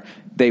Steinbrenner,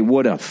 they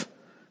would have,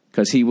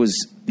 because he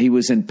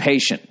was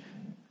impatient,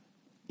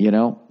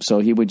 so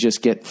he would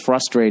just get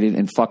frustrated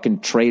and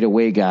fucking trade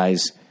away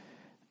guys,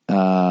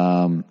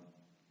 when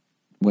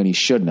he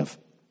shouldn't have.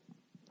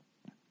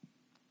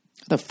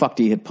 The fuck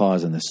do you hit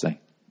pause on this thing?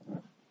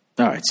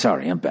 All right,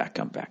 sorry, I'm back.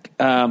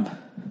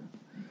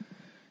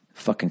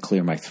 Fucking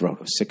clear my throat.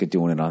 I was sick of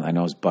doing it I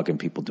know I was bugging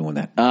people doing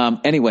that.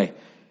 Anyway.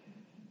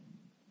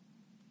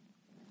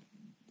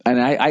 And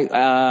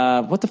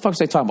I what the fuck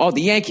was I talking about? Oh,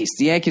 the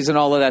Yankees and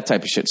all of that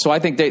type of shit. So I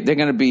think they're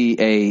going to be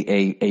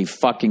a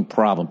fucking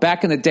problem.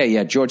 Back in the day,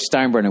 yeah, George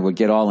Steinbrenner would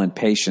get all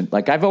impatient.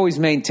 Like I've always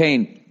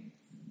maintained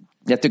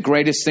that the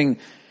greatest thing,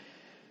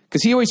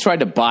 because he always tried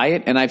to buy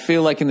it, and I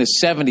feel like in the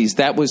 70s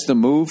that was the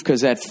move,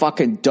 because that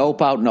fucking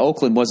dope out in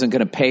Oakland wasn't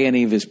going to pay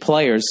any of his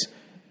players,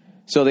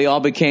 so they all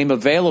became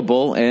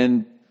available,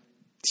 and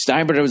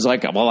Steinbrenner was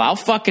like, well, I'll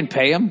fucking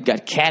pay him.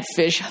 Got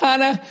Catfish,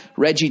 Hanna,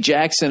 Reggie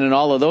Jackson, and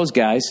all of those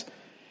guys.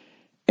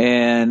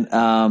 And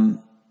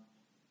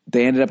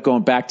they ended up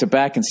going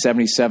back-to-back in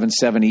 77,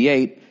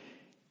 78,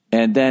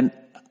 and then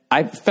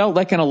I felt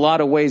like in a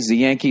lot of ways the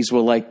Yankees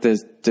were like the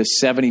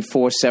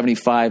 74,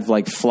 75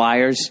 like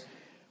Flyers,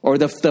 or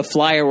the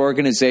Flyer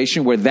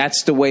organization, where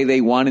that's the way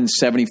they won in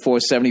 74,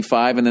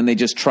 75, and then they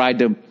just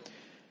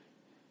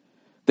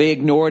they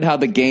ignored how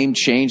the game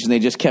changed, and they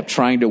just kept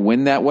trying to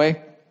win that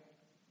way.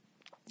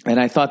 And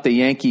I thought the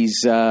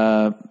Yankees,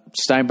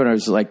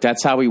 Steinbrenner's like,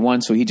 that's how he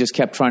won, so he just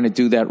kept trying to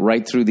do that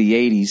right through the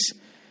 80s.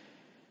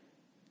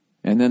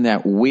 And then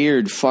that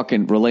weird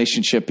fucking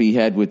relationship he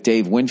had with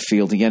Dave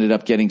Winfield, he ended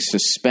up getting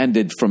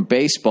suspended from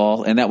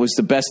baseball, and that was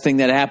the best thing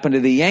that happened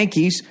to the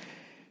Yankees,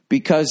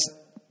 because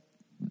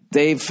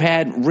they've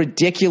had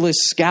ridiculous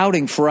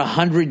scouting for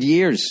 100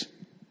 years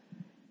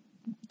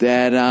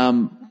that,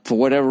 for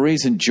whatever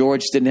reason,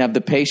 George didn't have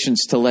the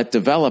patience to let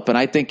develop. And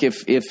I think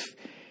if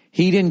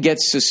he didn't get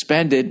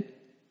suspended,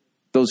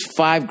 those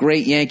 5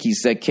 great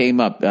Yankees that came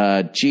up,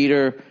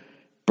 Jeter,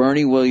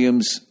 Bernie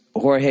Williams,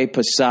 Jorge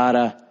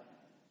Posada,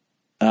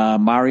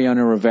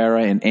 Mariano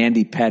Rivera, and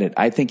Andy Pettitte,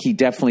 I think he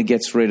definitely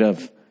gets rid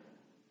of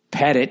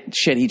Pettit.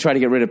 Shit, he tried to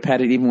get rid of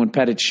Pettit even when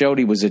Pettit showed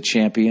he was a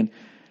champion.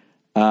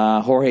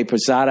 Jorge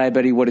Posada, I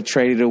bet he would have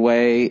traded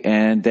away.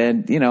 And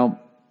then,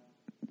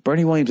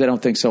 Bernie Williams, I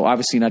don't think so.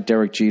 Obviously not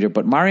Derek Jeter.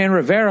 But Mariano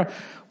Rivera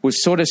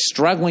was sort of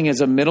struggling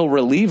as a middle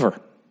reliever.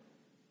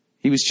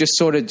 He was just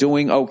sort of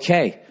doing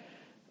okay.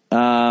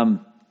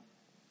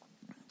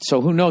 So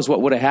who knows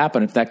what would have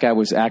happened if that guy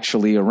was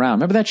actually around.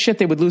 Remember that shit?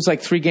 They would lose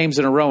like 3 games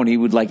in a row, and he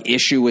would like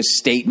issue a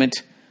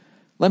statement.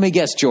 Let me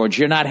guess, George,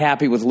 you're not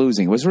happy with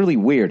losing. It was really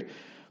weird.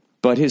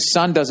 But his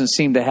son doesn't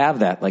seem to have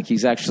that. Like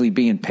he's actually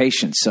being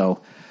patient.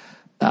 So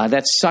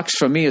that sucks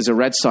for me as a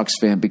Red Sox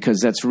fan because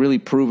that's really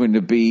proven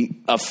to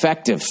be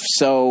effective.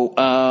 So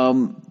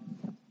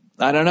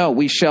I don't know.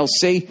 We shall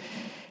see.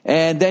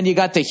 And then you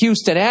got the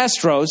Houston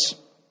Astros.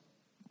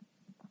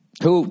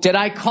 Who, did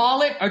I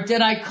call it or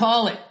did I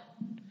call it?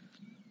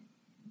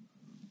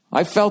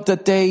 I felt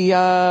that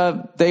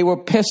they were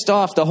pissed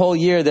off the whole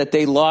year that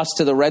they lost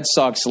to the Red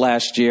Sox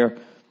last year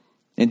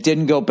and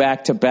didn't go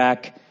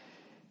back-to-back.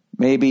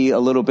 Maybe a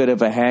little bit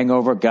of a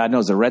hangover. God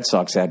knows the Red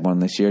Sox had one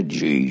this year.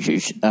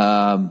 Jesus.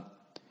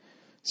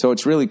 So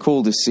it's really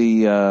cool to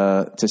see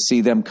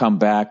them come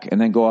back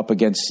and then go up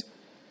against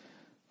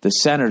the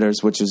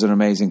Senators, which is an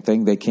amazing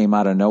thing. They came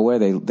out of nowhere.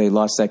 They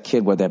lost that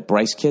kid, that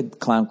Bryce kid,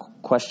 clown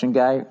question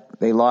guy.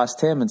 They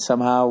lost him, and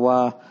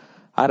somehow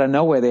out of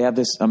nowhere they have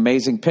this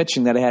amazing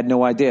pitching that I had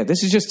no idea.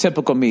 This is just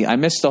typical me. I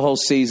missed the whole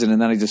season,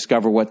 and then I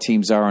discover what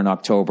teams are in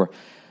October.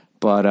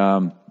 But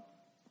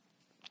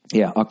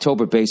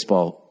October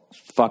baseball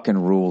fucking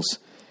rules,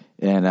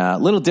 and a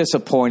little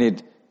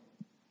disappointed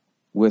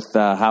with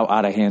how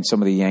out of hand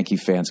some of the Yankee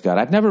fans got.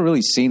 I've never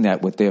really seen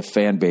that with their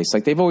fan base.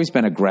 Like they've always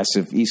been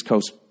aggressive. East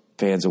Coast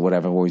fans or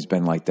whatever have always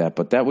been like that.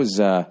 But that was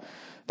a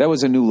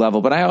new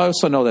level. But I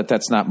also know that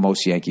that's not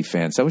most Yankee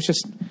fans. That was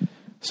just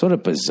sort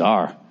of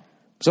bizarre.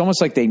 It's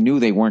almost like they knew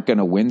they weren't going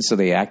to win, so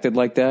they acted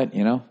like that.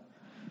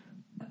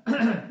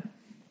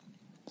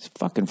 This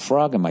fucking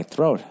frog in my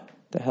throat.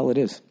 The hell it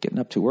is. Getting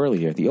up too early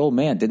here. The old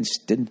man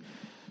didn't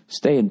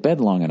stay in bed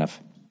long enough.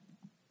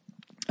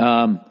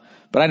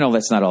 But I know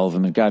that's not all of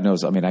them, and God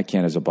knows, I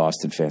can't as a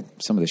Boston fan.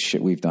 Some of the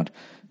shit we've done.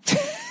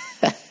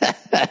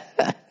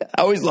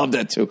 I always love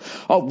that, too.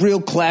 Oh,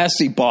 real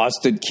classy,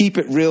 Boston. Keep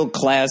it real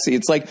classy.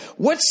 It's like,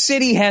 what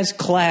city has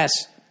class?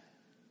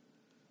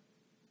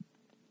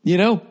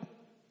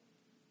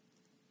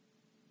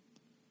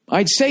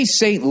 I'd say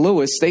St.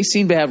 Louis. They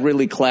seem to have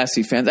really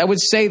classy fans. I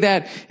would say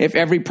that if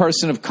every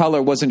person of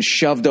color wasn't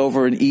shoved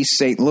over in East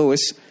St.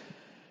 Louis.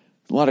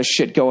 A lot of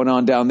shit going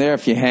on down there.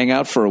 If you hang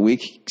out for a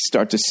week, you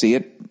start to see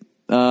it.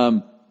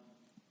 San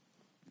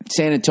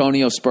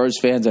Antonio Spurs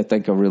fans, I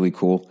think, are really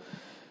cool.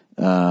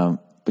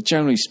 But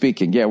generally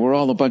speaking, yeah, we're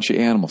all a bunch of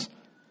animals.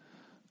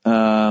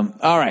 All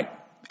right.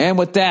 And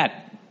with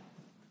that,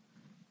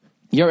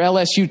 your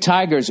LSU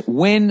Tigers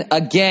win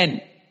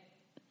again.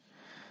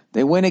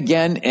 They win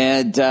again,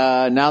 and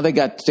now they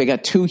got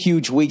 2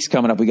 huge weeks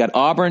coming up. We got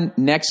Auburn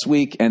next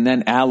week, and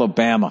then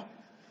Alabama.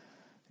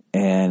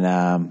 And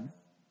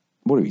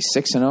what are we,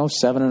 6-0,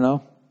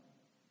 7-0?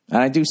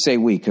 And I do say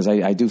we because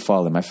I do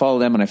follow them. I follow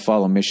them and I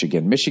follow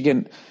Michigan.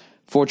 Michigan,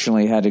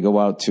 fortunately, had to go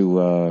out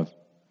to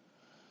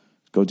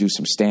go do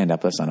some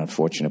stand-up. That's not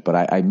unfortunate, but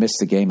I missed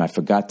the game. I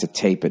forgot to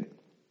tape it.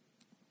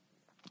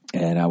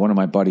 And one of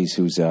my buddies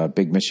who's a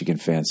big Michigan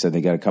fan said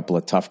they got a couple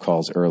of tough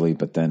calls early,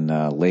 but then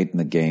late in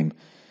the game,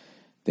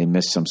 they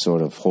missed some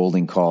sort of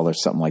holding call or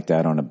something like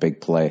that on a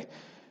big play.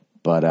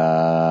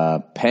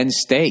 But Penn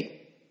State.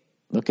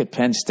 Look at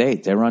Penn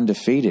State. They're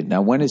undefeated.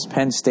 Now, when does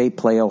Penn State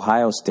play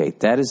Ohio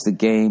State? That is the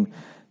game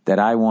that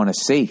I want to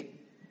see.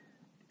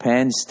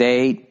 Penn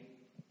State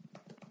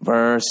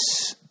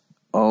versus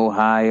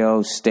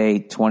Ohio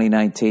State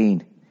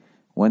 2019.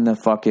 When the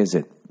fuck is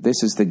it?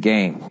 This is the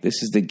game.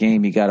 This is the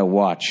game you got to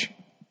watch.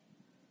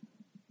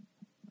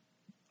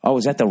 Oh,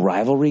 is that the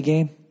rivalry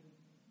game?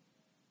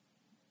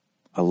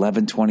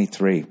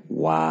 11-23.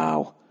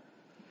 Wow.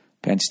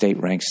 Penn State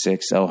ranked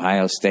 6th.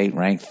 Ohio State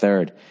ranked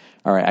 3rd.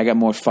 All right, I got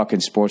more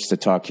fucking sports to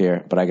talk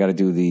here, but I got to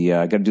do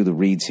the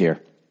reads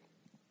here.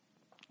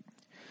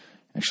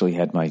 Actually,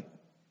 had my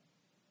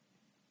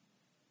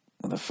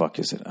what the fuck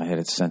is it? I had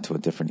it sent to a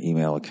different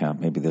email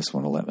account. Maybe this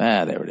one will let.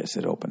 There it is.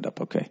 It opened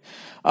up. Okay.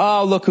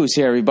 Oh, look who's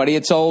here, everybody!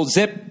 It's old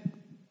Zip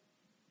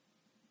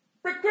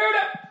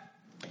Recruiter.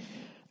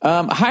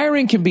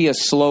 Hiring can be a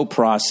slow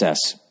process.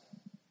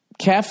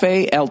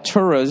 Cafe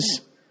Altura's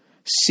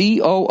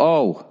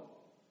COO.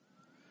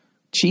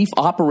 Chief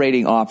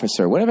Operating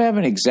Officer. Whatever, have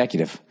an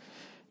executive.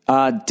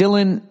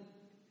 Dylan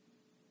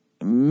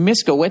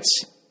Miskowitz.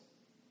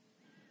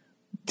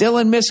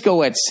 Dylan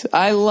Miskowitz.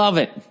 I love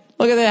it.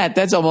 Look at that.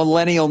 That's a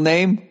millennial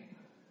name.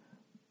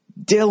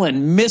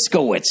 Dylan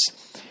Miskowitz.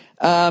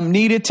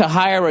 Needed to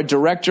hire a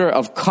director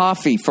of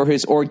coffee for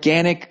his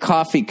organic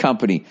coffee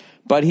company,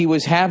 but he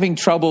was having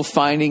trouble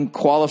finding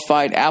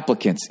qualified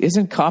applicants.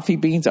 Isn't coffee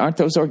beans, aren't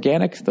those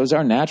organic? Those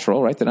are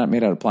natural, right? They're not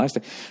made out of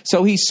plastic.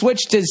 So he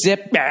switched to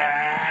ZipRecruiter.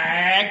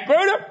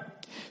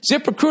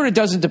 ZipRecruiter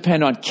doesn't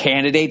depend on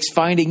candidates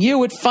finding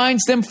you. It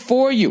finds them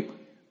for you.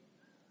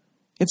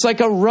 It's like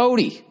a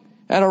roadie.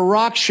 at a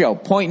rock show,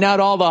 pointing out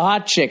all the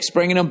hot chicks,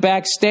 bringing them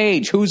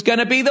backstage. Who's going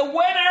to be the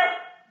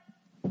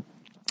winner?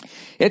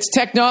 Its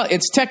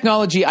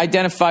technology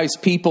identifies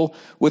people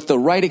with the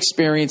right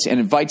experience and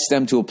invites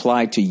them to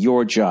apply to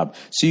your job.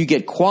 So you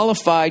get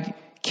qualified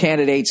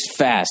candidates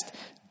fast.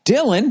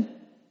 Dylan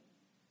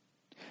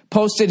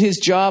posted his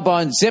job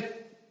on Zip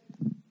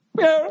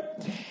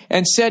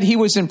and said he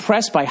was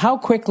impressed by how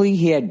quickly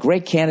he had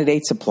great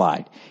candidates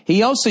applied.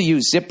 He also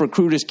used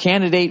ZipRecruiter's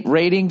candidate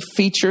rating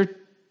feature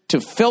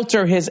to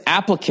filter his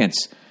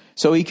applicants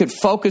so he could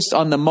focus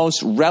on the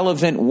most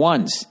relevant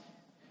ones.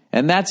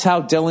 And that's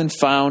how Dylan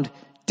found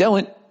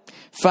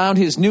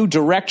his new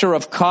director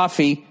of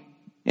coffee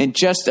in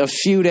just a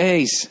few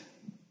days.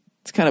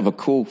 It's kind of a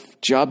cool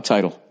job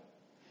title.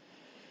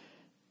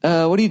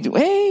 What do you do?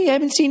 Hey, I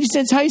haven't seen you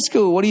since high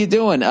school. What are you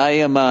doing? I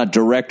am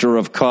director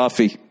of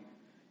coffee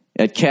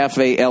at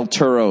Cafe El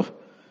Turo.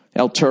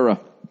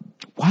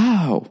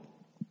 Wow.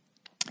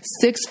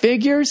 6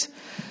 figures?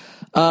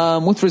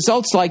 With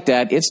results like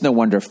that, it's no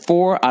wonder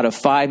 4 out of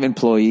 5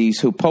 employees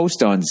who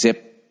post on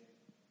Zip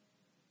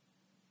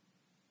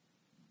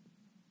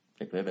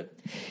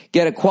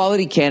get a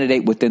quality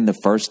candidate within the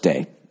first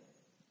day.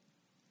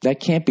 That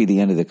can't be the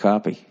end of the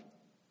copy.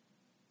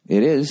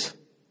 It is.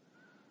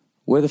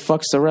 Where the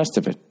fuck's the rest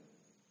of it?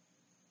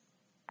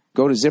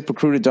 Go to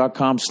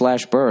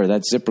ZipRecruiter.com/Burr.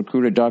 That's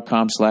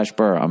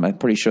ZipRecruiter.com/Burr. I'm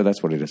pretty sure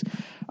that's what it is.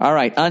 All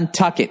right,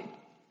 untuck it.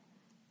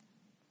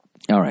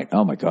 All right.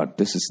 Oh my God,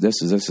 this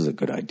is a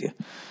good idea.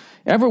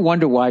 Ever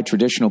wonder why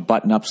traditional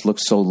button-ups look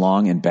so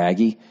long and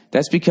baggy?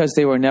 That's because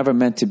they were never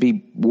meant to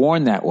be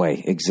worn that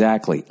way.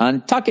 Exactly.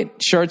 Untuck it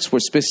shirts were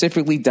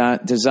specifically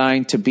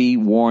designed to be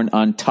worn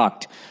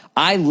untucked.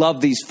 I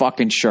love these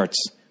fucking shirts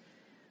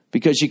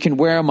because you can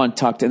wear them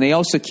untucked, and they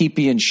also keep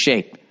you in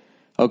shape.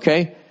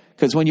 Okay?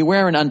 Because when you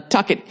wear an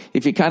untuck it,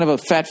 if you're kind of a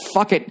fat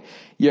fuck it,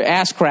 your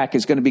ass crack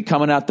is going to be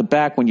coming out the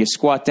back when you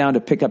squat down to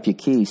pick up your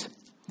keys.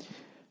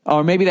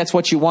 Or maybe that's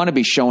what you want to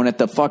be showing at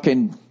the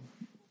fucking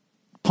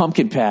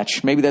pumpkin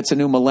patch. Maybe that's a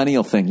new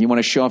millennial thing. You want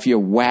to show off your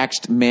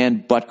waxed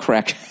man butt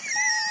crack.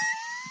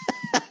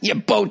 Your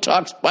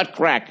Botox butt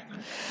crack.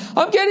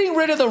 I'm getting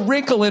rid of the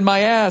wrinkle in my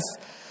ass.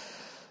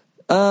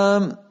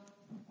 Untuck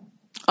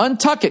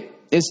It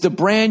is the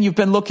brand you've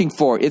been looking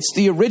for. It's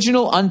the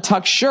original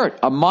untucked shirt,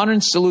 a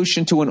modern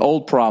solution to an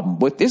old problem.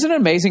 Isn't it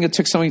amazing it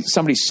took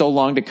somebody so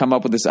long to come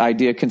up with this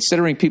idea,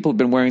 considering people have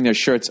been wearing their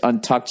shirts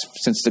untucked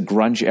since the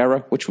grunge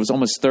era, which was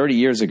almost 30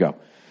 years ago,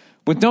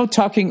 with no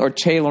tucking or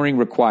tailoring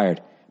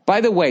required.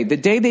 By the way, the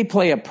day they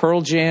play a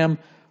Pearl Jam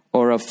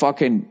or a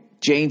fucking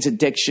Jane's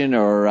Addiction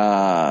or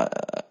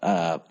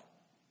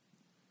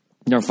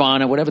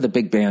Nirvana, whatever the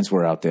big bands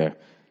were out there,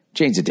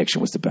 Jane's Addiction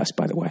was the best,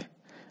 by the way.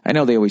 I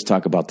know they always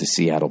talk about the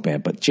Seattle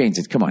band, but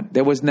Jane's, come on.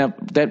 There was never,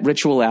 that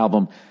Ritual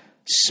album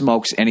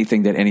smokes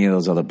anything that any of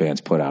those other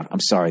bands put out. I'm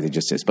sorry, they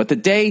just is. But the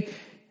day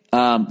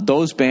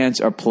those bands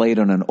are played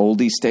on an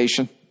oldie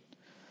station,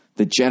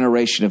 the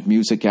generation of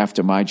music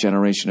after my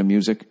generation of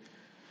music,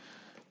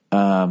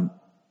 I'll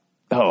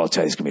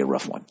tell you, it's going to be a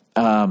rough one.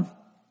 All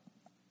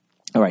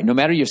right, no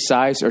matter your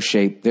size or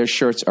shape, their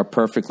shirts are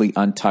perfectly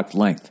untucked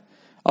length.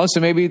 Oh, so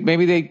maybe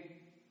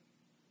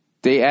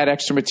they add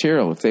extra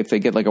material. If they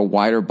get like a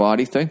wider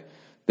body thing,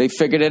 they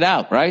figured it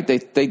out, right? They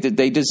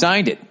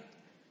designed it.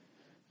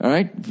 All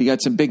right? If you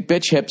got some big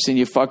bitch hips and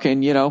you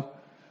fucking, you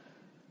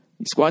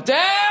squat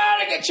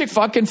down and get your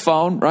fucking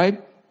phone,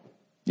 right?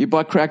 Your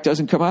butt crack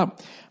doesn't come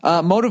out.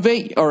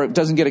 Motivate, or it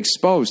doesn't get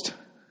exposed.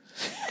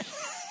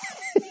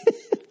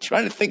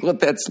 Trying to think what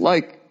that's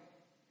like.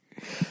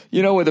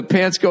 Where the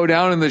pants go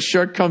down and the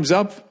shirt comes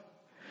up.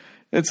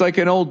 It's like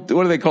an old,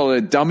 what do they call it,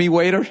 a dummy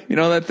waiter?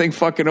 That thing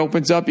fucking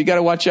opens up. You got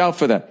to watch out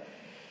for that.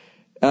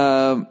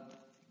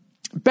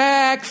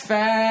 Back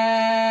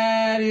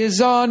fat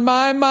is on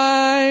my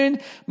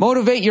mind.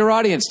 Motivate your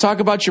audience. Talk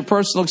about your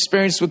personal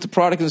experience with the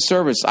product and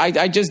service.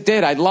 I just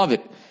did. I love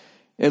it.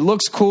 It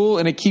looks cool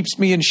and it keeps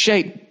me in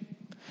shape.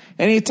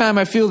 Anytime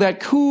I feel that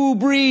cool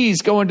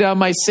breeze going down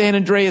my San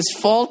Andreas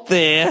fault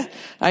there,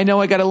 I know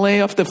I got to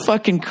lay off the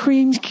fucking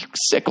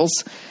creamsicles.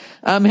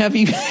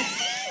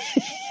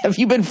 Have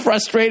you been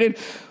frustrated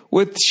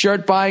with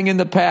shirt buying in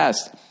the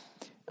past?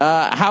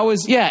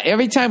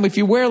 Every time, if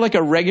you wear like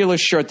a regular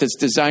shirt that's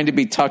designed to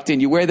be tucked in,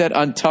 you wear that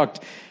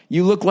untucked,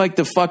 you look like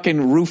the fucking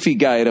roofie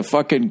guy at a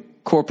fucking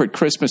corporate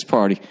Christmas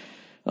party.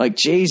 Like,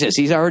 Jesus,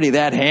 he's already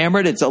that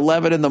hammered. It's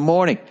 11 in the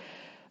morning.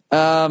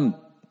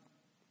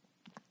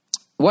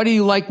 What do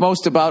you like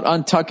most about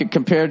Untuck It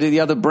compared to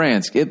the other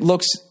brands? It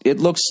looks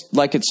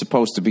like it's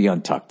supposed to be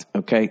untucked,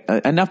 okay?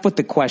 Enough with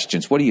the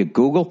questions. What do you,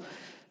 Google?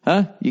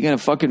 Huh? You going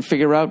to fucking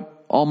figure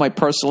out all my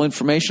personal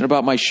information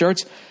about my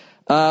shirts?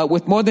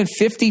 With more than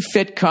 50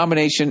 fit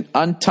combination,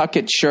 Untuck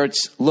It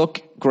shirts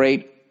look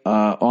great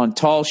on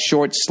tall,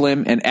 short,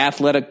 slim, and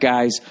athletic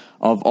guys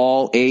of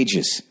all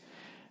ages.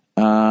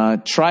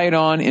 Try it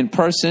on in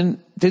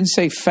person. Didn't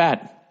say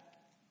fat.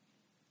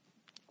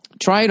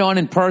 Try it on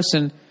in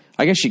person.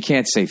 I guess you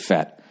can't say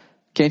fat.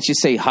 Can't you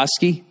say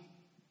husky?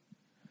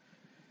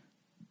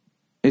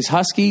 Is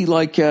husky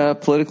like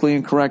politically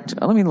incorrect?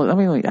 Let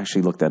me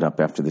actually look that up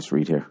after this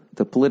read here.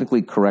 The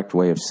politically correct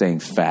way of saying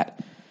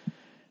fat.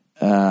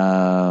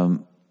 What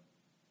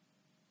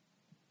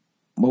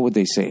would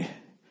they say?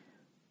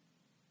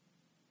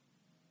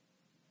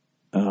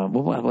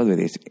 What would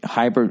they say?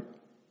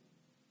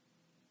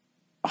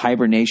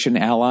 Hibernation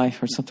ally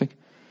or something?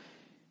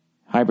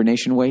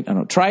 Hibernation weight? I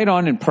don't know. Try it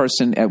on in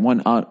person at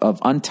one of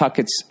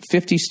Untuckit's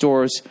 50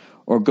 stores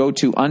or go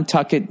to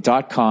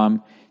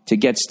untuckit.com to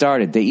get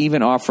started. They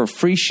even offer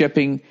free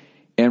shipping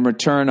and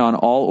return on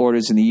all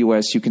orders in the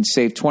U.S. You can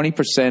save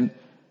 20%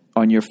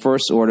 on your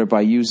first order by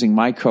using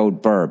my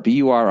code BURR,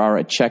 B-U-R-R,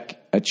 at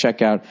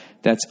checkout.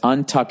 That's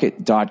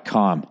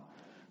untuckit.com.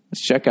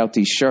 Let's check out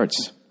these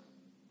shirts.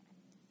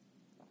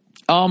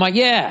 Oh, my,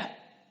 yeah.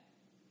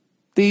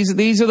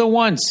 These are the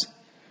ones.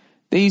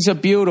 These are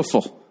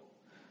beautiful.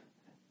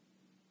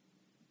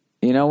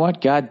 You know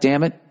what? God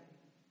damn it.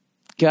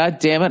 I'm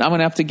going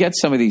to have to get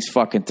some of these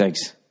fucking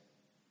things.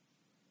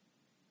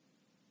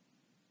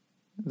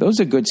 Those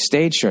are good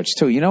stage shirts,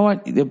 too. You know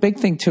what? The big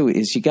thing, too,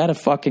 is you got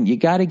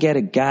to get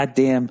a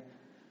goddamn...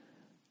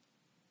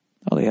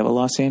 Oh, they have a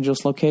Los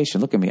Angeles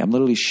location. Look at me. I'm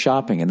literally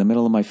shopping in the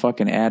middle of my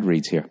fucking ad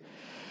reads here.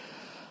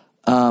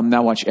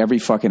 Now watch every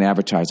fucking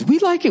advertiser. We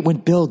like it when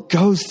Bill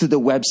goes to the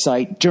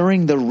website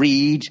during the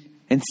read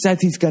and says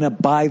he's going to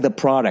buy the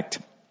product.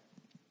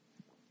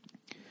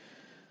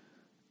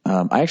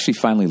 I actually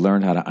finally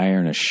learned how to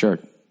iron a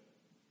shirt.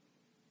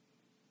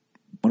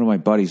 One of my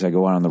buddies I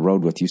go out on the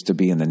road with used to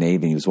be in the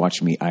Navy, and he was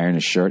watching me iron a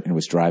shirt, and it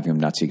was driving him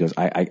nuts. He goes,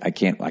 I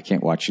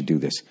can't watch you do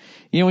this.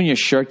 You know when your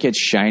shirt gets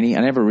shiny?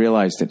 I never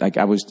realized it. Like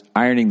I was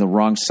ironing the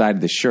wrong side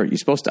of the shirt. You're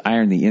supposed to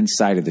iron the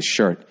inside of the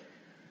shirt,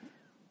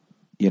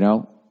 you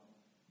know?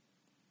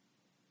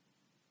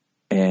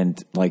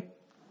 And like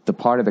the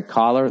part of the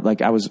collar,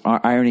 like I was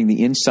ironing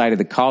the inside of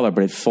the collar,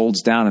 but it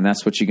folds down, and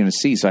that's what you're going to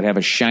see. So I'd have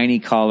a shiny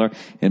collar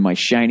and my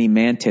shiny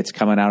man tits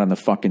coming out on the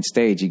fucking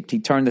stage. He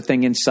turned the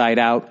thing inside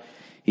out.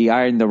 He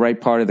ironed the right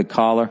part of the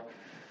collar,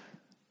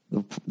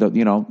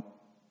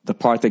 the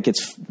part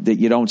that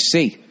you don't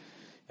see.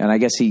 And I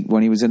guess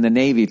when he was in the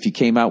Navy, if you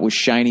came out with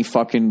shiny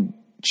fucking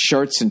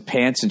shirts and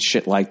pants and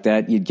shit like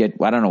that, you'd get,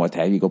 I don't know what the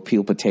hell, you go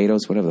peel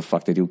potatoes, whatever the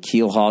fuck they do,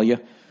 keel haul you,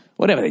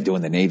 whatever they do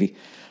in the Navy.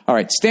 All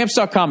right,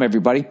 Stamps.com,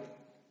 everybody.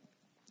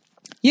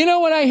 You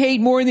know what I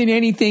hate more than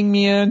anything,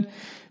 man?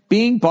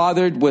 Being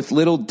bothered with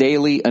little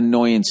daily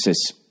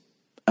annoyances.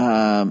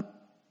 Why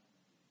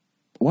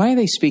are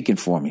they speaking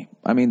for me?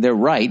 I mean, they're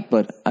right,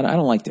 but I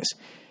don't like this.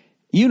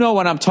 You know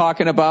what I'm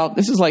talking about.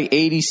 This is like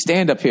 80s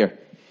stand-up here.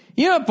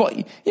 You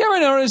ever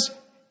notice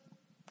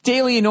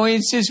daily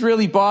annoyances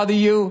really bother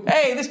you?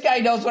 Hey, this guy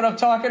knows what I'm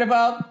talking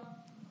about.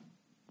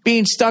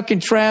 Being stuck in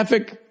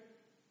traffic,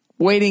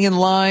 waiting in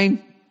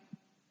line,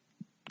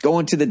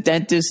 going to the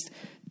dentist,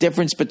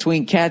 difference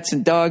between cats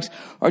and dogs,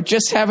 or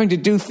just having to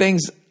do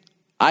things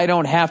I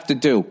don't have to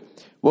do.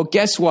 Well,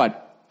 guess what?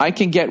 I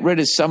can get rid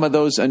of some of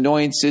those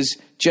annoyances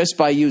just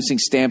by using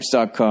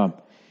Stamps.com.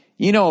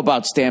 You know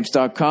about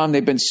Stamps.com.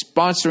 They've been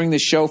sponsoring the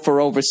show for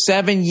over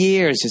 7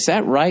 years. Is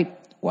that right?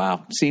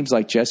 Wow. Seems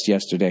like just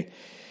yesterday.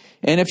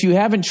 And if you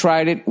haven't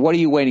tried it, what are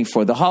you waiting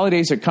for? The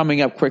holidays are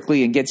coming up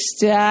quickly, and get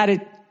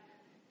started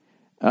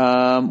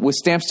with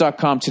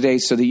Stamps.com today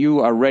so that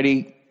you are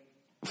ready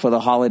for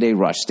the holiday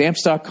rush.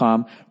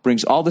 Stamps.com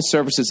brings all the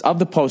services of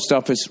the post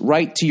office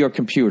right to your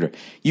computer.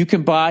 You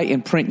can buy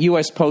and print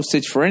U.S.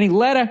 postage for any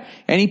letter,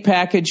 any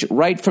package,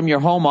 right from your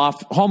home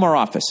or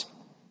office.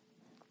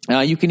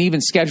 You can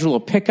even schedule a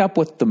pickup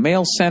with the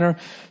mail center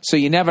so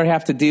you never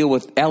have to deal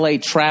with L.A.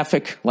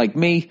 traffic like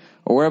me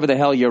or wherever the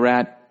hell you're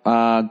at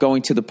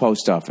going to the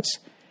post office.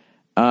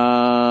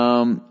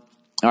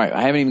 All right,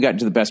 I haven't even gotten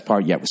to the best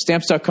part yet. With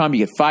Stamps.com,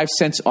 you get 5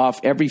 cents off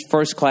every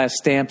first-class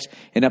stamps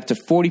and up to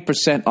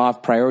 40%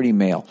 off priority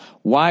mail.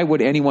 Why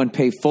would anyone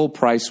pay full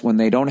price when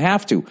they don't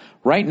have to?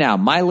 Right now,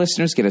 my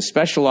listeners get a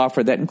special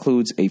offer that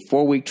includes a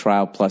 4-week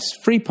trial plus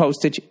free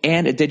postage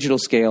and a digital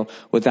scale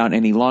without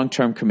any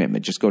long-term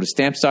commitment. Just go to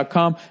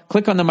Stamps.com,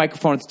 click on the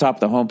microphone at the top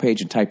of the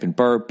homepage and type in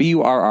BURR,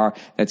 B-U-R-R.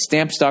 That's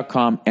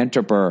Stamps.com,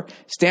 enter BURR.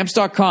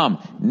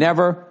 Stamps.com,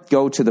 never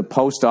go to the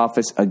post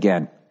office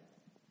again.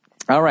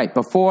 All right,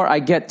 before I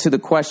get to the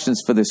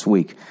questions for this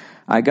week,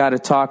 I got to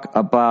talk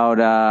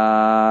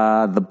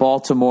about the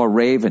Baltimore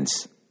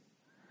Ravens.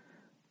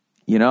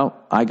 You know,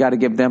 I got to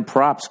give them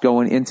props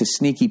going into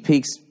Sneaky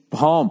Peek's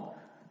home.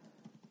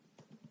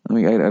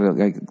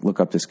 I look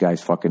up this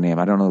guy's fucking name.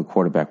 I don't know the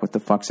quarterback. What the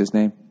fuck's his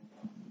name?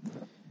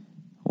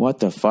 What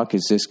the fuck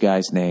is this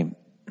guy's name?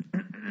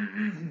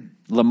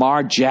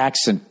 Lamar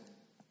Jackson.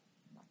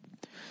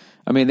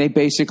 I mean, they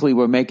basically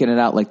were making it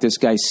out like this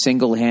guy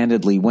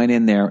single-handedly went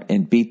in there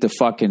and beat the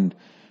fucking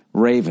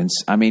Ravens.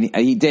 I mean,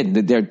 he didn't.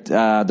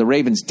 The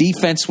Ravens'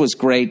 defense was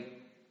great,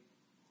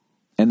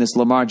 and this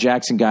Lamar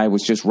Jackson guy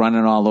was just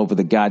running all over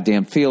the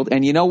goddamn field.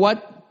 And you know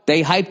what?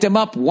 They hyped him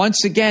up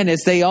once again,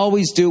 as they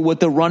always do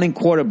with the running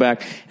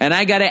quarterback. And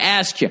I got to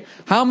ask you,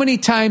 how many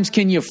times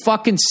can you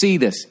fucking see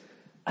this?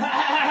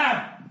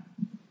 How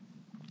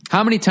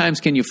many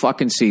times can you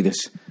fucking see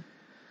this?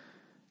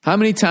 How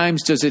many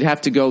times does it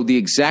have to go the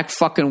exact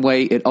fucking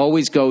way it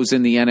always goes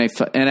in the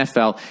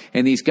NFL?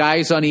 And these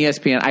guys on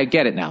ESPN, I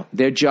get it now.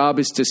 Their job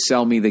is to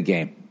sell me the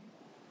game.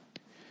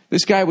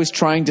 This guy was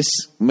trying to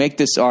make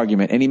this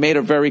argument, and he made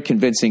a very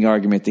convincing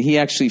argument that he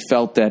actually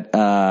felt that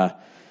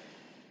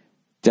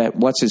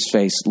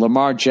what's-his-face,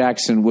 Lamar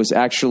Jackson, was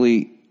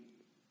actually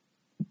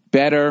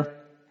better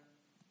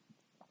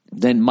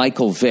than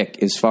Michael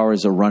Vick as far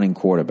as a running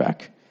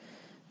quarterback.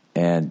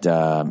 And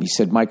he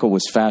said Michael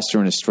was faster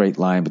in a straight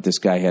line, but this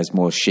guy has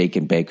more shake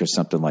and bake or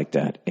something like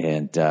that.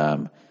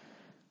 And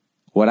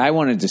what I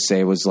wanted to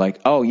say was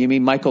like, oh, you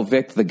mean Michael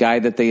Vick, the guy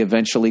that they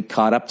eventually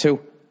caught up to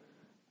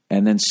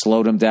and then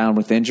slowed him down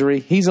with injury?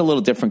 He's a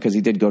little different because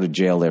he did go to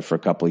jail there for a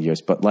couple of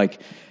years. But like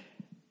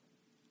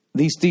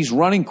these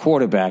running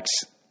quarterbacks,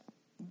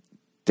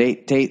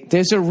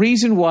 there's a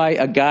reason why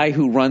a guy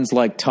who runs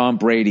like Tom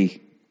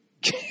Brady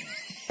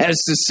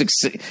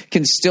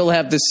can still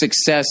have the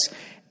success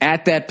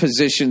at that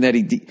position that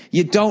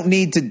you don't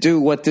need to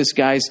do what this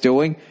guy's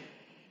doing.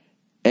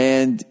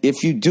 And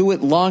if you do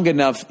it long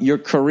enough, your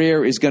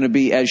career is going to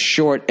be as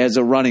short as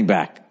a running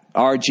back.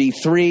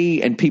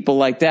 RG3 and people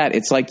like that.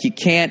 It's like you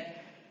can't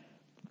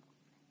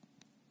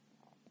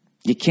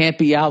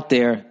be out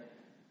there.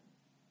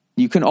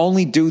 You can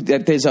only do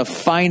that. There's a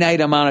finite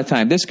amount of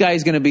time. This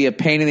guy's going to be a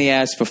pain in the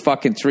ass for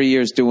fucking 3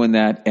 years doing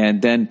that.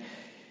 And then,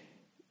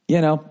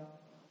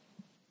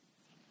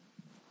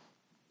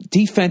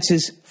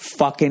 defenses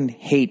fucking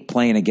hate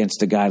playing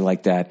against a guy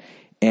like that.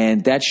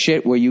 And that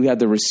shit where you have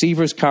the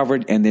receivers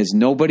covered and there's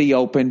nobody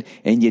open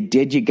and you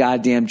did your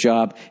goddamn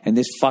job and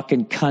this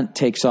fucking cunt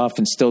takes off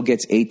and still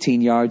gets 18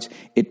 yards,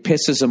 it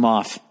pisses him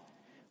off.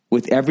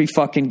 With every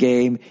fucking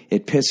game,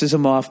 it pisses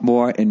him off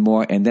more and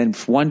more. And then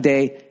one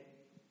day,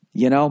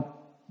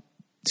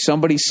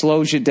 somebody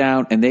slows you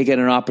down and they get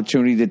an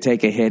opportunity to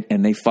take a hit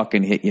and they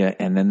fucking hit you.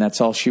 And then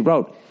that's all she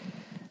wrote.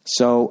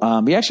 So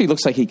he actually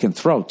looks like he can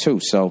throw too.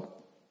 So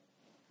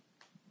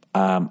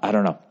I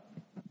don't know.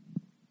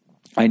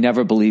 I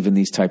never believe in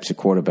these types of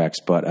quarterbacks,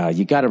 but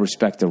you got to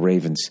respect the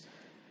Ravens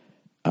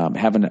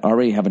having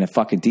a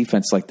fucking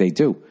defense like they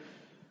do.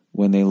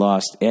 When they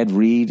lost Ed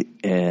Reed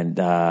and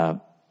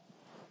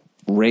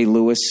Ray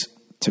Lewis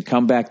to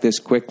come back this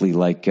quickly,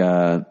 like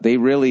they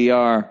really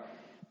are.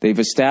 They've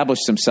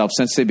established themselves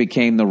since they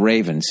became the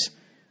Ravens,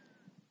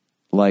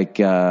 like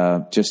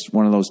just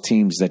one of those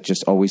teams that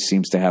just always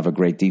seems to have a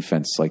great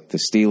defense, like the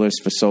Steelers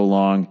for so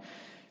long.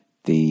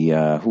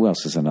 Who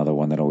else is another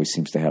one that always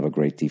seems to have a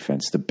great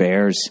defense? The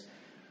Bears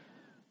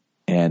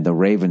and the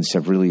Ravens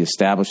have really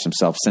established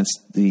themselves since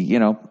the,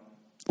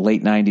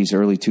 late 90s,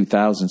 early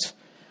 2000s.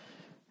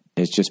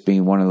 It's just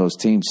being one of those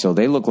teams. So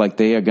they look like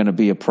they are going to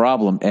be a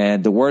problem.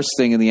 And the worst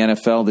thing in the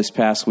NFL this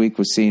past week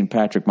was seeing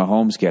Patrick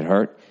Mahomes get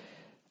hurt.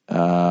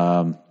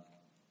 Oh,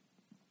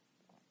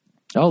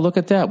 look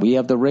at that. We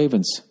have the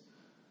Ravens.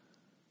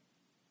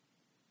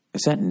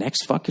 Is that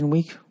next fucking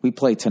week? We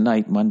play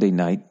tonight, Monday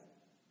night.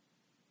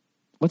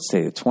 What's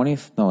today, the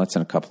 20th? No, that's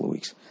in a couple of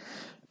weeks.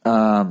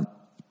 We're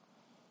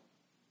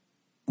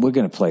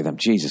going to play them.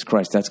 Jesus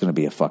Christ, that's going to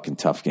be a fucking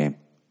tough game.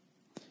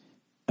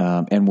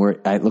 And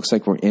it looks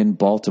like we're in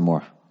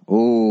Baltimore.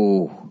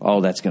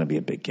 Oh, that's going to be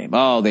a big game.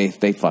 Oh, they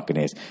fucking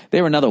is.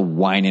 They're another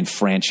whining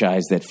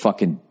franchise that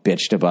fucking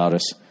bitched about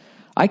us.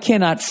 I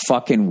cannot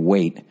fucking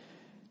wait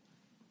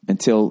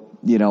until,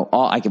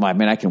 I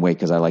can wait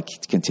because I like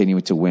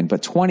continuing to win.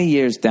 But 20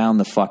 years down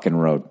the fucking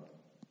road,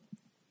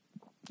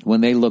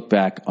 when they look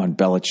back on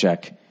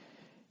Belichick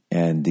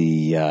and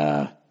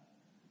the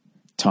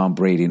Tom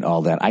Brady and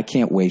all that, I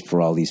can't wait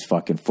for all these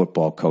fucking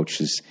football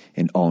coaches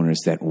and owners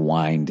that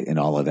whined and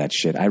all of that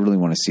shit. I really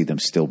want to see them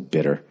still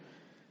bitter.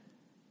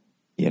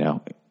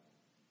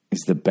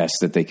 It's the best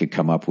that they could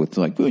come up with.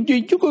 Like,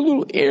 they took a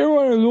little air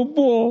out of the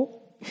ball.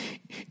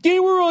 They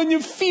were on the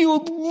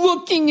field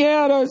looking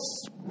at us.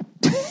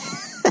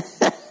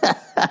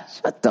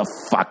 Shut the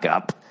fuck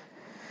up.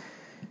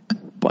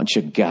 Bunch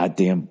of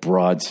goddamn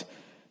broads.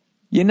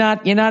 You're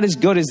not as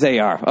good as they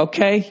are,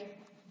 okay?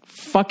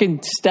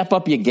 Fucking step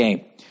up your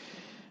game.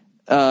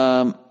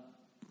 All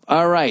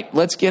right,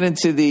 let's get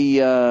into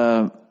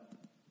the.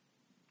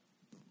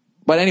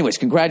 But anyways,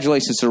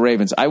 congratulations to the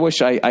Ravens. I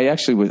wish I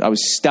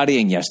was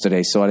studying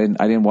yesterday, so I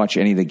didn't watch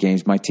any of the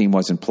games. My team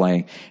wasn't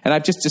playing, and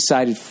I've just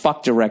decided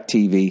fuck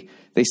DirecTV.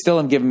 They still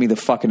haven't given me the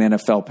fucking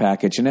NFL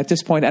package, and at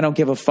this point, I don't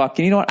give a fuck.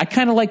 And you know what? I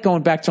kind of like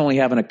going back to only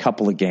having a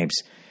couple of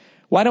games.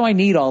 Why do I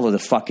need all of the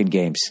fucking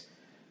games?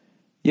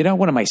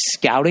 What am I,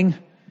 scouting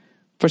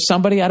for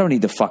somebody? I don't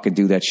need to fucking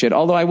do that shit.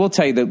 Although I will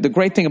tell you, the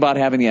great thing about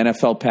having the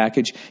NFL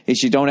package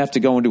is you don't have to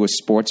go into a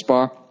sports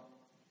bar.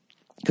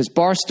 Because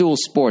Barstool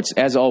Sports,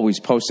 as always,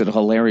 posted a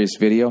hilarious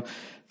video.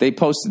 They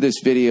posted this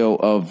video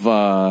of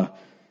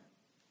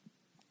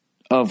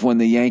when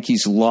the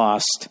Yankees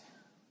lost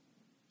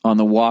on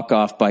the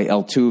walk-off by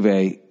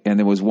Altuve, and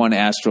there was one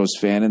Astros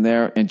fan in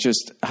there, and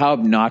just how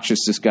obnoxious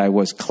this guy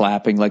was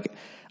clapping. Like,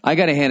 I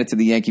got to hand it to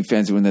the Yankee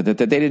fans when that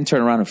they didn't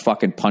turn around and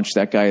fucking punch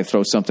that guy or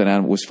throw something at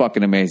him. It was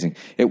fucking amazing.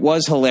 It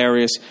was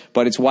hilarious,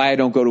 but it's why I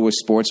don't go to a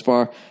sports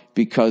bar,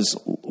 because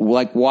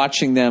like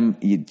watching them,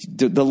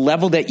 the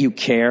level that you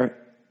care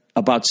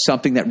about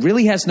something that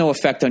really has no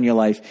effect on your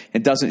life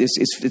and doesn't,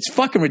 it's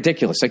fucking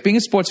ridiculous. Like being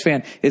a sports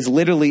fan is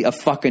literally a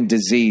fucking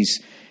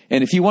disease.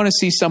 And if you want to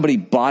see somebody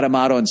bottom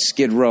out on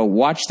Skid Row,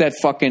 watch that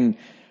fucking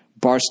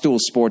Barstool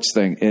Sports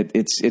thing.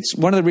 It's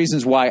one of the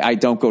reasons why I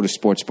don't go to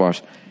sports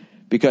bars,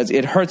 because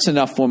it hurts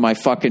enough when my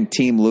fucking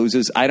team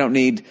loses. I don't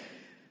need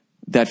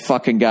that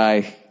fucking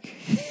guy.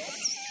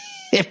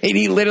 I mean,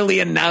 he literally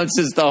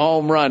announces the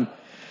home run.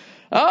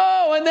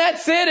 Oh, and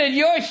that's it. And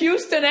your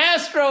Houston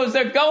Astros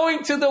are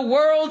going to the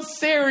World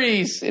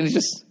Series. And it's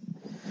just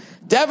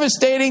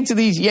devastating to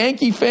these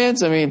Yankee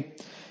fans. I mean,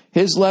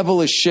 his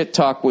level of shit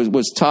talk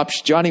was top.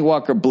 Johnny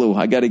Walker Blue.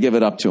 I got to give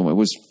it up to him. It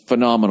was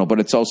phenomenal, but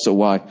it's also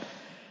why.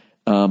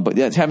 But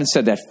having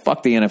said that,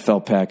 fuck the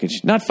NFL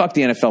package. Not fuck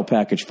the NFL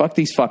package. Fuck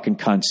these fucking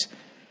cunts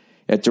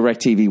at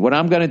DirecTV. What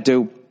I'm going to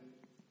do,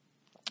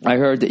 I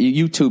heard that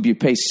YouTube, you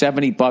pay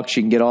 $70,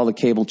 you can get all the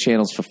cable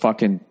channels for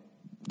fucking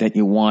that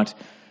you want.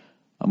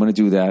 I'm going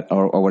to do that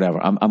or whatever.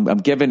 I'm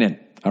giving in,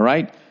 all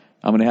right?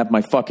 I'm going to have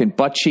my fucking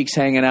butt cheeks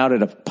hanging out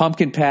at a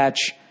pumpkin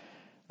patch.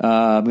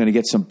 I'm going to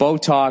get some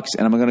Botox,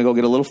 and I'm going to go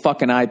get a little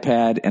fucking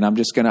iPad, and I'm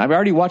just going to – I've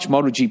already watched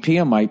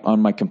MotoGP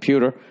on my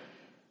computer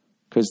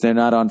because they're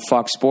not on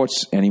Fox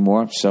Sports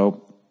anymore,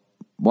 so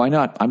why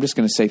not? I'm just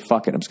going to say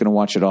fuck it. I'm just going to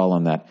watch it all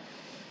on that.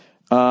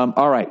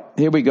 All right,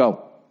 here we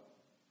go.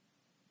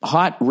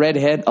 Hot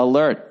redhead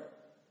alert.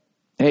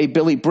 Hey,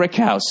 Billy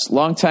Brickhouse,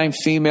 longtime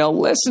female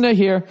listener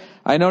here.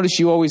 I notice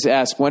you always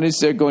ask, when is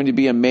there going to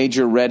be a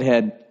major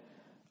redhead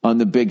on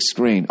the big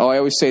screen? Oh, I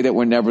always say that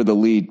we're never the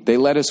lead. They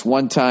let us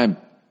one time.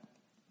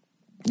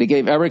 They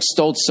gave Eric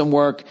Stoltz some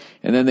work,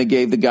 and then they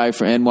gave the guy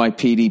for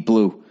NYPD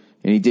Blue.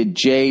 And he did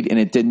Jade, and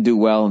it didn't do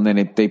well, and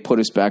then they put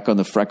us back on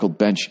the freckled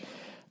bench.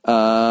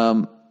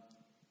 When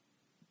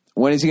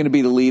is he going to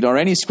be the lead, or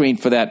any screen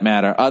for that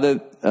matter?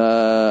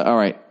 All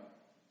right,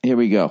 here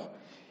we go.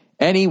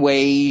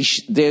 Anyway,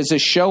 there's a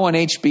show on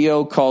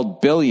HBO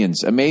called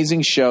Billions.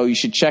 Amazing show. You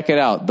should check it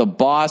out. The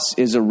boss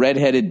is a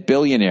redheaded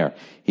billionaire.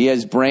 He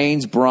has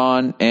brains,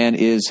 brawn, and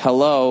is,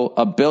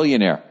 a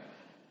billionaire.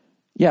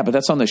 Yeah, but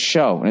that's on the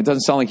show, and it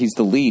doesn't sound like he's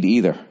the lead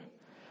either.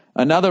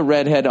 Another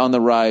redhead on the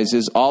rise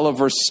is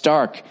Oliver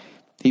Stark.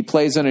 He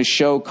plays on a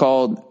show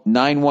called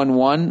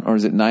 911, or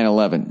is it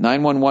 911?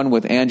 911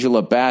 with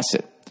Angela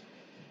Bassett.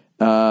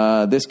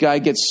 This guy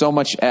gets so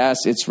much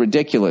ass, it's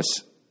ridiculous.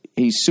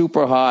 He's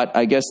super hot.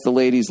 I guess the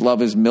ladies love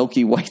his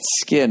milky white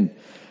skin.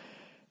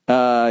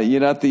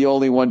 You're not the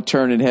only one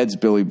turning heads,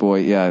 Billy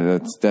Boy. Yeah,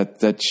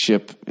 that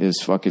ship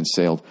is fucking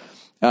sailed.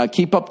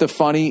 Keep up the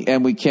funny,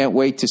 and we can't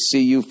wait to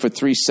see you for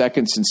 3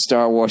 seconds in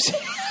Star Wars.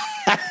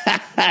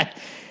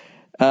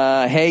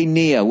 Hey,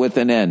 Nia, with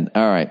an N.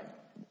 All right.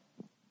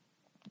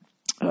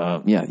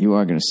 Yeah, you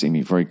are going to see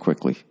me very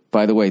quickly.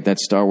 By the way, that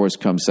Star Wars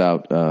comes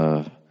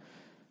out...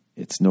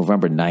 It's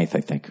November 9th,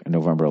 I think, or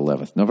November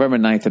 11th. November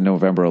 9th and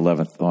November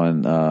 11th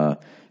on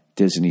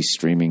Disney's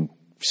streaming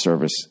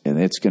service, and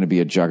it's going to be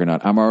a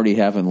juggernaut. I'm already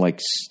having,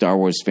 Star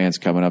Wars fans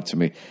coming up to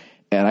me,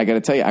 and I got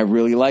to tell you, I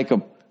really like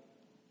them.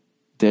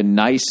 They're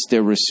nice.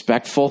 They're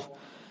respectful.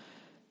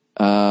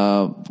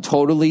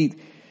 Totally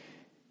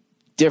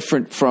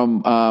different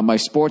from my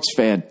sports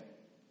fan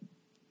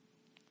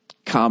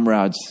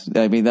comrades.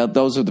 I mean,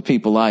 those are the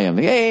people I am.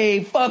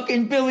 Hey,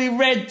 fucking Billy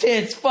Red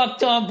Tits, fuck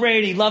Tom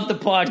Brady, love the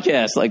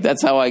podcast.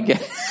 That's how I get.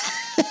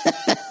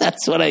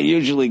 That's what I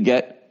usually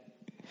get.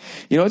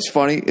 You know what's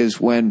funny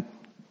is when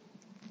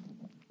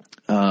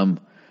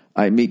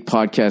I meet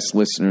podcast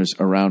listeners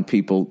around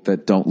people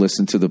that don't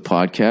listen to the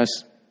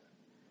podcast.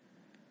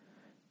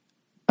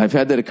 I've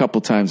had that a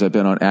couple times. I've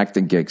been on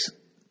acting gigs,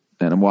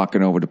 and I'm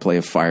walking over to play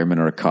a fireman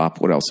or a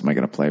cop. What else am I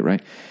going to play,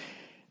 right?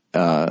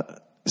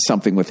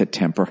 Something with a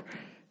temper,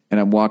 and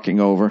I'm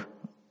walking over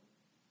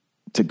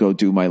to go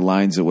do my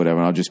lines or whatever,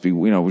 and I'll just be,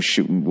 we're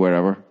shooting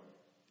wherever,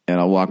 and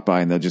I'll walk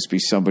by, and there'll just be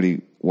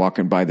somebody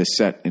walking by the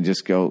set and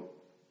just go,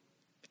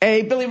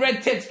 hey, Billy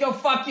Red Tits, go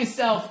fuck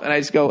yourself. And I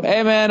just go,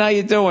 hey, man, how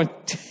you doing?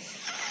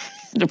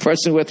 The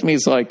person with me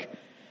is like,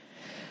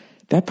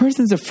 that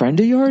person's a friend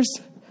of yours?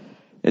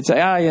 It's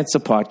it's a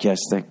podcast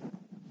thing.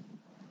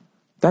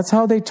 That's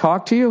how they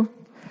talk to you?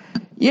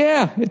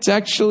 Yeah, it's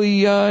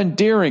actually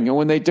endearing, and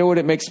when they do it,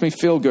 it makes me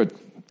feel good.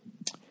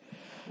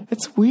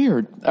 It's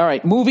weird. All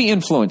right, movie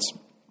influence.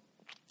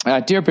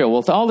 Dear Bill,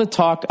 with all the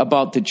talk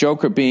about the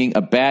Joker being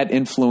a bad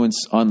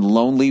influence on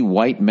lonely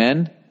white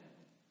men,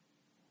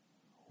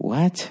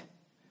 what?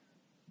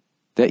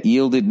 That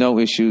yielded no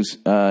issues.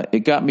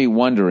 It got me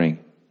wondering.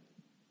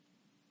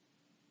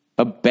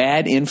 A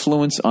bad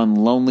influence on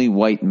lonely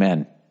white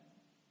men.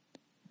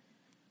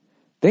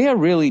 They are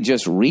really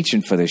just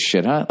reaching for this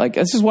shit, huh?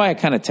 This is why I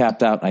kind of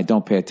tapped out and I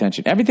don't pay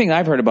attention. Everything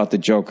I've heard about the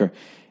Joker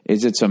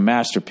is it's a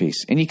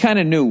masterpiece. And you kind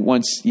of knew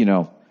once,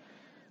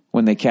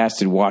 when they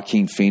casted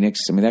Joaquin Phoenix.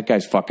 I mean, that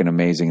guy's fucking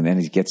amazing. And then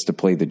he gets to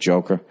play the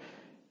Joker.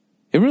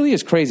 It really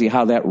is crazy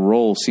how that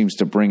role seems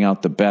to bring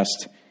out the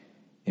best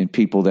in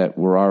people that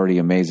were already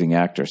amazing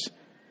actors.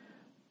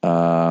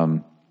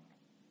 All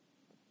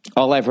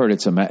I've heard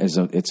it's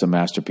a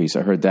masterpiece.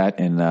 I heard that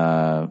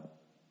and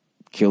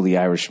Kill the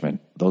Irishman.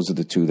 Those are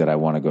the two that I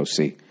want to go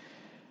see.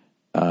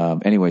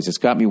 Anyways, it's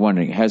got me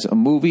wondering, has a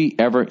movie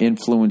ever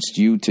influenced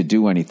you to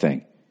do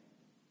anything?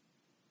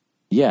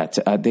 Yeah,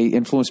 they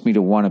influenced me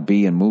to want to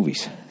be in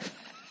movies.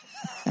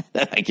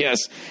 I guess,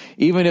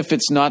 even if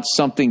it's not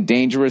something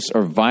dangerous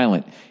or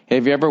violent.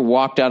 Have you ever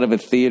walked out of a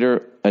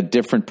theater a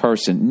different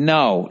person?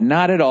 No,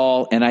 not at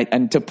all.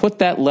 And to put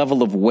that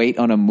level of weight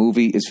on a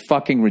movie is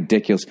fucking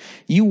ridiculous.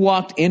 You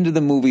walked into the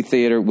movie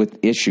theater with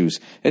issues.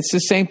 It's the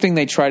same thing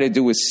they try to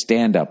do with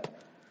stand-up.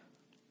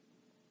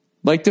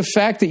 Like the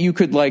fact that you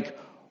could like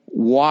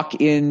walk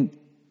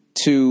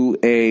into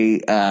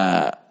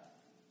a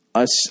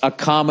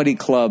comedy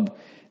club,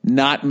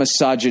 not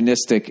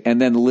misogynistic, and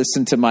then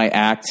listen to my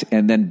act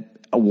and then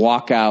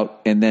walk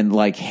out and then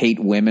like hate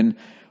women,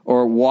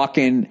 or walk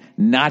in,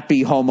 not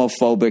be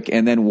homophobic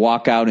and then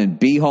walk out and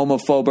be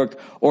homophobic,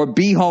 or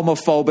be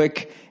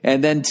homophobic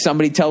and then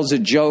somebody tells a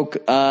joke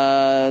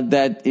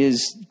that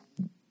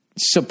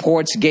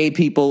supports gay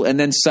people and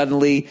then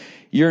suddenly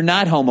you're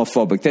not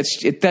homophobic.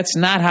 That's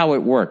not how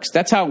it works.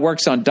 That's how it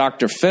works on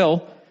Dr.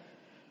 Phil.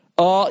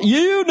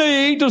 You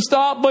need to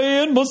stop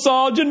being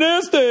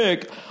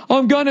misogynistic.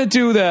 I'm going to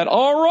do that.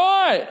 All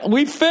right.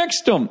 We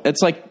fixed them.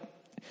 It's like,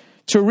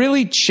 to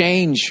really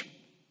change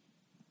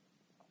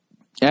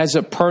as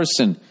a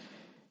person,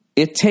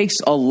 it takes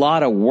a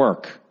lot of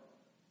work.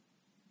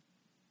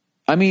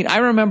 I mean, I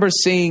remember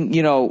seeing,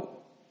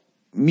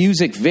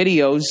 music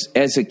videos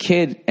as a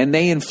kid, and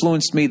they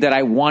influenced me that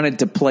I wanted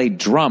to play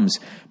drums,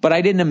 but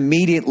I didn't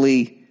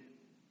immediately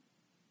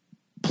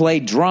play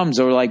drums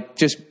or like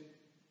just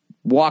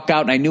walk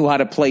out and I knew how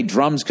to play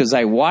drums because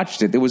I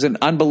watched it. There was an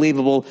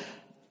unbelievable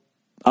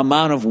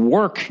amount of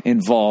work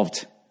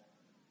involved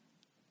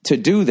to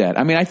do that.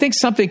 I mean, I think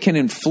something can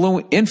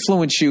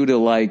influence you to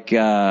like,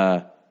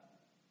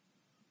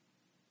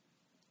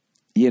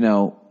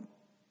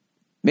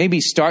 maybe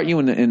start you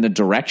in the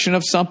direction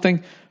of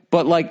something,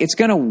 but like it's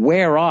going to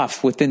wear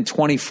off within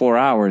 24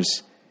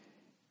 hours.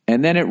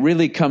 And then it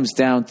really comes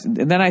down to,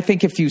 and then I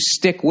think if you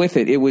stick with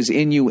it, it was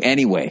in you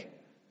anyway.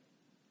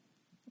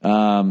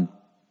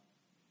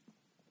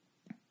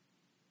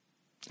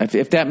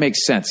 If that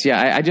makes sense.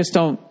 Yeah, I just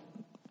don't.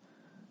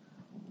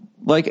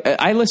 Like,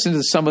 I listened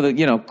to some of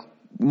the,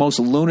 most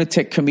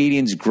lunatic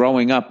comedians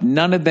growing up.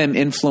 None of them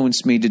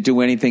influenced me to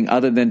do anything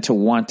other than to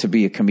want to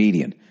be a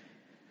comedian.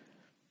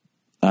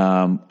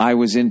 I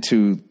was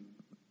into,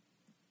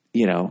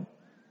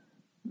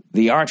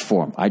 the art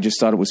form. I just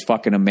thought it was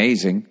fucking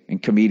amazing,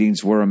 and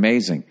comedians were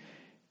amazing.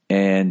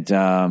 And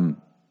I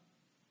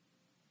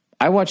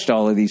watched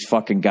all of these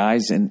fucking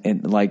guys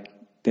and like,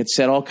 that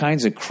said all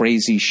kinds of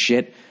crazy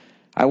shit.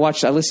 I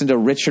listened to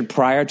Richard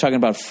Pryor talking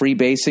about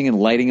freebasing and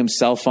lighting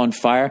himself on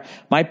fire.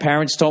 My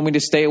parents told me to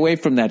stay away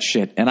from that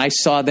shit, and I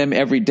saw them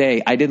every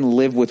day. I didn't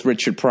live with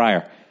Richard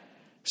Pryor,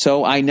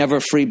 so I never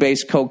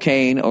freebased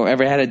cocaine or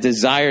ever had a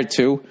desire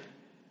to.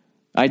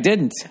 I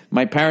didn't.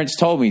 My parents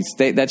told me,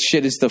 that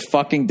shit is the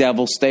fucking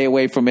devil, stay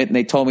away from it, and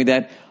they told me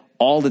that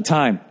all the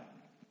time.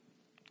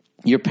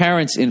 Your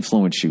parents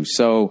influence you,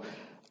 so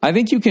I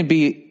think you can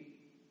be,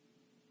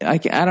 I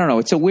don't know,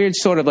 it's a weird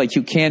sort of like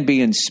you can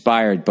be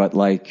inspired, but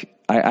like,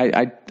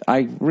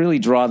 I really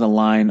draw the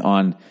line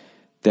on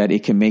that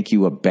it can make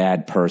you a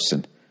bad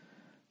person.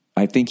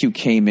 I think you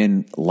came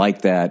in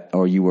like that,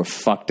 or you were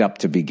fucked up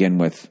to begin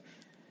with.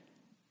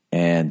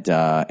 And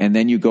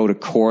then you go to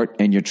court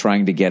and you're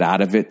trying to get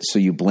out of it. So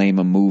you blame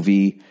a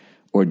movie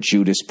or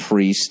Judas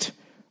Priest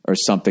or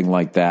something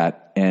like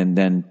that. And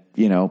then,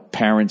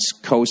 parents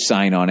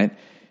co-sign on it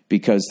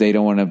because they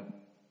don't want to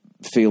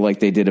feel like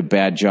they did a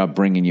bad job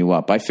bringing you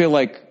up. I feel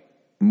like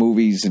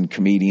movies and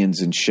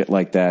comedians and shit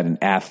like that and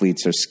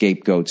athletes are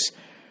scapegoats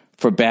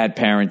for bad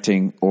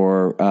parenting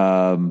or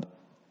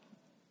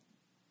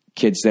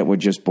kids that were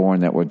just born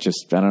that were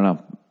just, I don't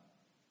know.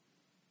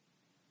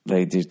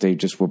 They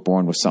just were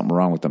born with something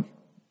wrong with them.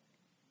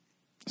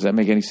 Does that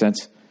make any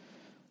sense?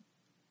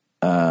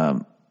 I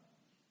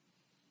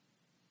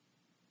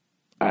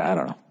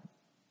don't know.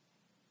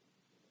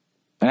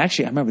 And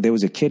actually, I remember there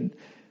was a kid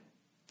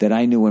that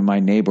I knew in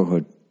my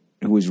neighborhood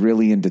who was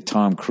really into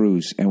Tom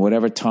Cruise, and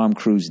whatever Tom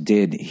Cruise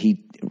did,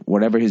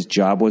 whatever his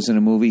job was in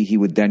a movie, he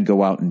would then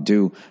go out and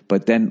do.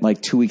 But then,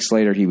 like 2 weeks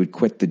later, he would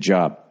quit the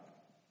job.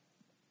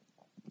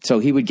 So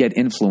he would get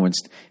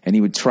influenced, and he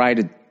would try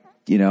to,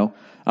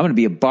 I'm going to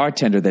be a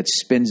bartender that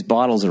spins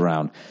bottles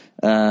around.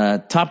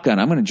 Top Gun,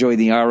 I'm going to join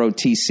the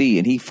ROTC,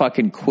 and he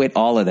fucking quit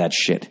all of that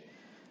shit.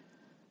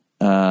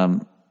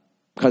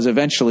 Because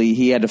eventually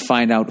he had to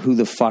find out who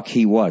the fuck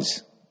he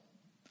was.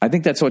 I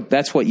think that's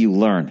what you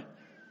learn.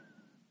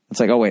 It's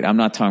like, oh, wait, I'm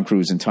not Tom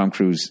Cruise, and Tom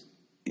Cruise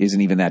isn't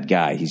even that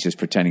guy. He's just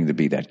pretending to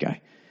be that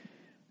guy.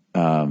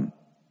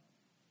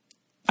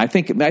 I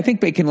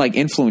think they can like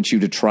influence you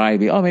to try.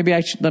 Maybe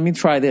let me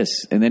try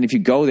this. And then if you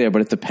go there,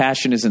 but if the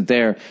passion isn't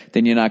there,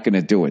 then you're not going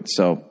to do it.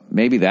 So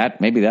maybe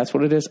that's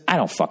what it is. I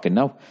don't fucking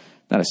know.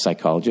 Not a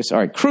psychologist. All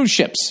right. Cruise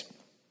ships.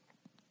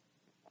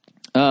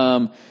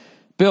 Bill,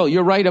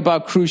 you're right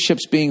about cruise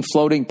ships being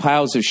floating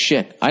piles of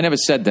shit. I never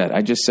said that.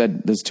 I just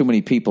said there's too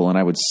many people and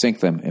I would sink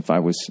them if I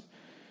was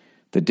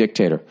the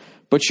dictator.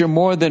 But you're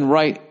more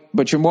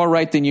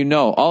right than you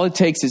know. All it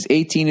takes is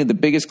 18 of the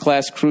biggest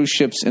class cruise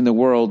ships in the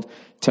world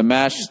to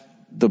match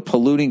the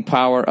polluting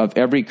power of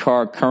every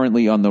car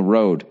currently on the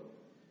road.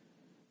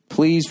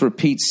 Please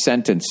repeat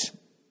sentence.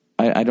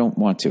 I don't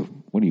want to.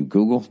 What are you,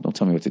 Google? Don't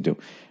tell me what to do.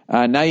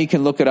 Now you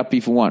can look it up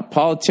if you want.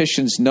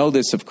 Politicians know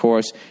this, of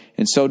course,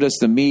 and so does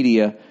the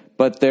media,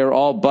 but they're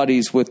all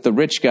buddies with the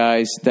rich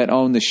guys that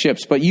own the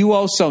ships. But you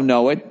also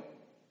know it,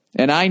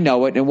 and I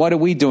know it, and what are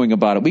we doing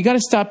about it? We got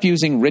to stop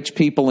using rich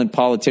people and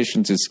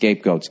politicians as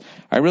scapegoats.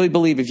 I really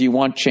believe if you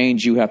want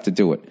change, you have to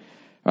do it.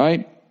 All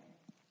right?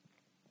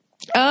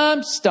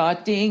 I'm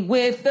starting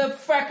with the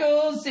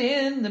freckles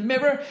in the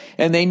mirror.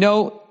 And they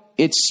know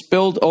it's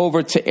spilled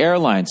over to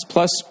airlines.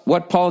 Plus,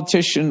 what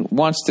politician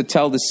wants to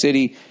tell the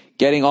city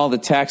getting all the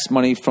tax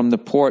money from the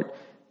port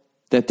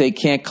that they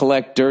can't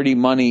collect dirty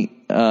money,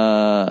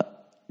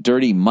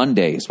 dirty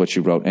Monday is what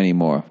you wrote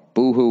anymore.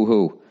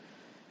 Boo-hoo-hoo.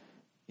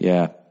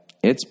 Yeah,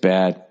 it's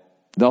bad.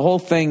 The whole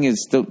thing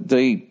is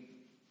the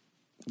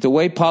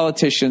way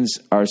politicians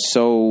are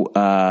so...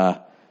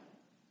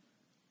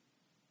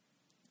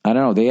 I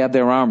don't know. They have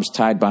their arms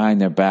tied behind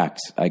their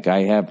backs. Like,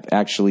 I have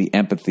actually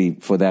empathy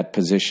for that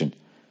position.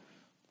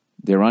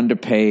 They're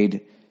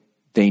underpaid.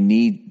 They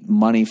need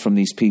money from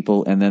these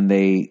people, and then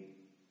they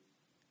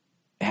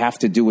have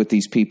to do what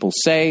these people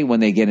say when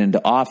they get into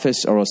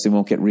office, or else they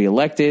won't get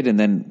reelected. And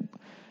then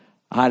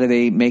how do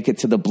they make it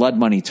to the blood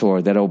money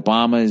tour that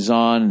Obama is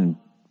on, and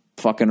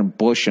fucking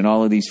Bush and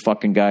all of these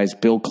fucking guys,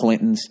 Bill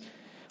Clinton's?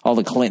 All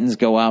the Clintons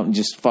go out and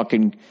just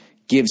fucking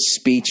give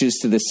speeches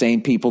to the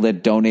same people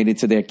that donated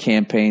to their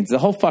campaigns. The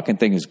whole fucking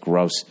thing is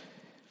gross.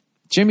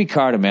 Jimmy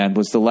Carter, man,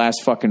 was the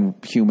last fucking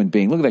human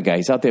being. Look at that guy.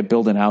 He's out there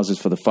building houses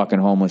for the fucking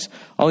homeless.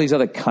 All these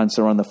other cunts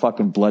are on the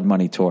fucking blood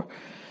money tour.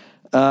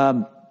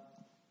 All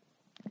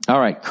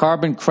right,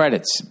 carbon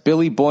credits.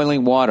 Billy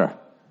boiling water.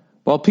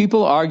 While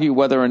people argue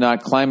whether or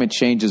not climate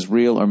change is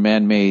real or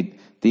man-made,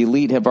 the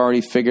elite have already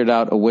figured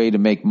out a way to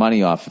make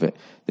money off of it.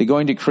 They're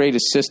going to create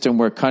a system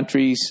where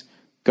countries,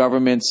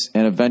 governments,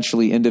 and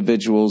eventually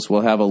individuals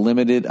will have a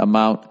limited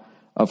amount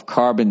of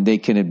carbon they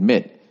can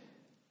emit.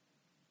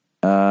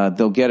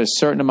 They'll get a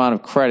certain amount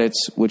of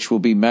credits, which will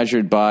be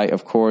measured by,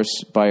 of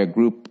course, by a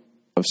group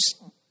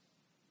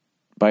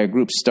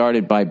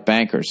started by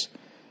bankers.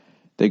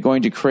 They're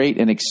going to create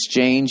an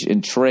exchange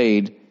and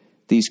trade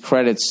these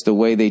credits the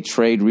way they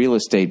trade real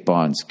estate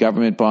bonds,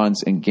 government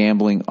bonds, and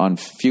gambling on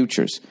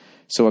futures.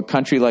 So a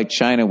country like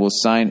China will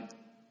sign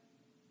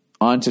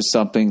onto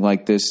something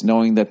like this,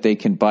 knowing that they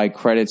can buy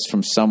credits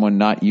from someone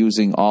not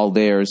using all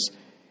theirs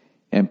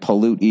and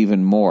pollute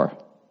even more.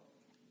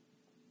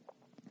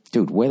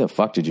 Dude, where the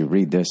fuck did you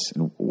read this?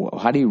 And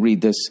how do you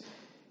read this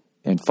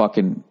and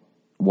fucking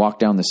walk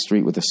down the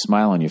street with a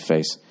smile on your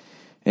face?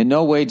 In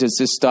no way does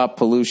this stop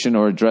pollution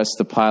or address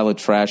the pile of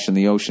trash in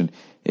the ocean.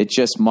 It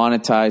just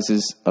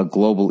monetizes a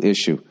global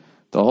issue.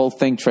 The whole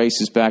thing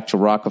traces back to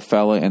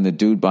Rockefeller and the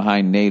dude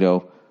behind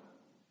NATO.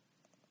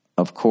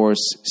 Of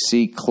course,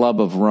 see Club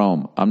of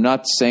Rome. I'm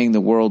not saying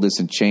the world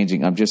isn't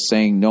changing. I'm just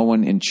saying no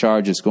one in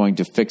charge is going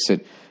to fix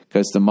it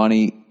because the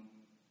money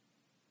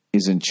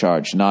is in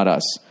charge, not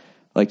us.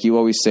 Like you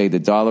always say, the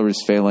dollar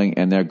is failing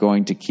and they're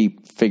going to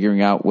keep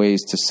figuring out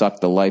ways to suck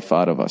the life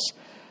out of us.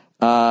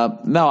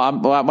 What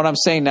I'm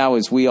saying now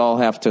is we all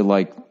have to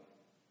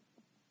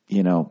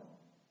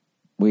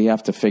we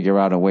have to figure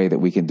out a way that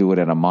we can do it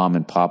at a mom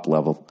and pop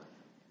level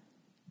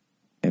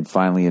and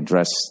finally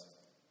address,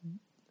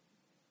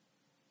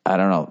 I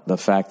don't know, the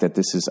fact that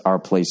this is our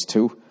place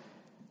too.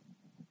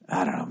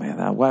 I don't know,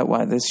 man.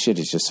 Why this shit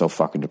is just so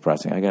fucking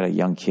depressing. I got a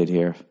young kid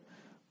here.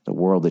 The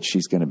world that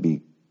she's going to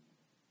be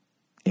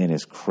in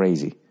is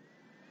crazy.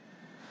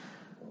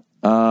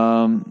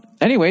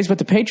 Anyways, but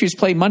the Patriots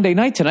play Monday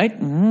night tonight.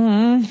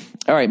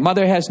 All right,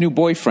 mother has new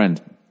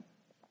boyfriend.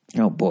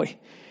 Oh, boy.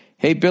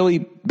 Hey, Billy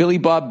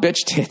Bob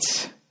Bitch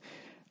Tits.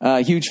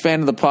 Huge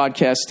fan of the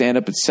podcast,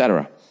 stand-up,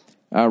 etc.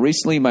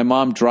 Recently, my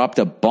mom dropped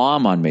a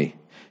bomb on me.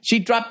 She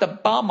dropped a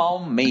bomb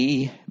on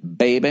me,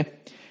 baby.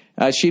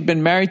 She'd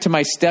been married to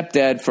my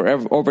stepdad for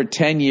over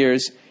 10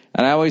 years,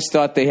 and I always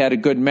thought they had a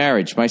good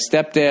marriage. My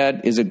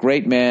stepdad is a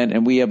great man,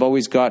 and we have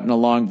always gotten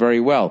along very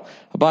well.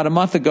 About a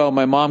month ago,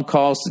 my mom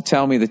calls to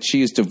tell me that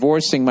she is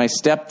divorcing my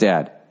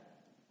stepdad.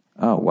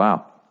 Oh,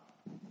 wow.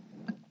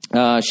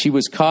 She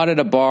was caught at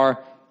a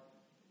bar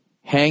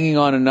hanging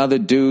on another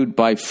dude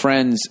by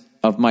friends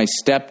of my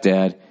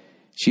stepdad.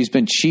 She's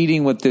been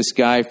cheating with this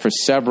guy for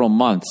several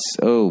months.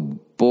 Oh,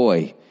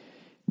 boy.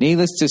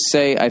 Needless to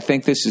say, I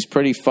think this is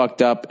pretty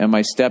fucked up, and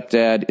my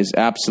stepdad is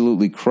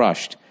absolutely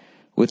crushed.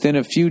 Within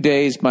a few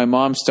days, my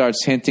mom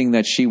starts hinting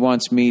that she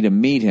wants me to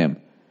meet him.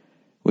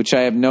 which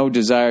I have no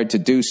desire to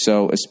do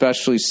so,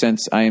 especially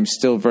since I am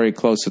still very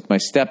close with my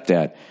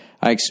stepdad.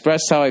 I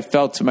expressed how I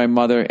felt to my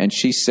mother, and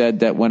she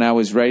said that when I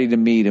was ready to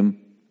meet him,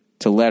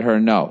 to let her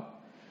know.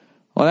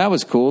 Well, that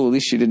was cool. At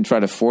least she didn't try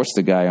to force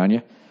the guy on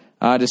you.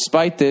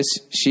 Despite this,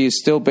 she is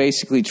still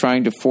basically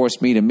trying to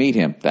force me to meet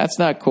him. That's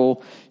not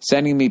cool.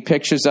 Sending me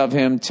pictures of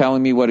him,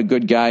 telling me what a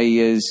good guy he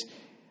is,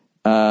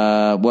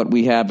 what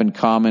we have in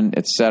common,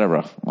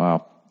 etc.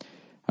 Wow.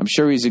 I'm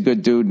sure he's a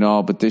good dude and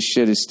all, but this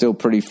shit is still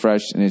pretty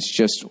fresh, and it's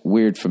just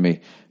weird for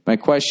me. My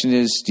question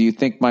is, do you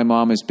think my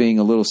mom is being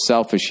a little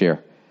selfish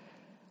here?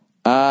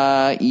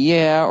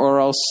 Yeah, or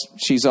else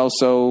she's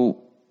also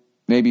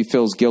maybe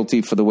feels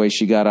guilty for the way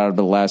she got out of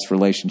the last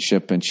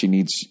relationship, and she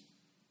needs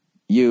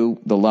you,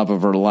 the love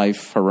of her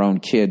life, her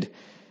own kid,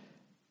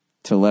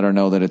 to let her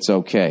know that it's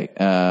okay.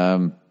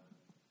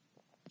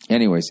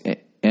 Anyways,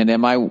 and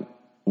am I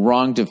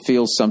wrong to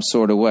feel some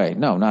sort of way?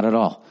 No, not at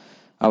all.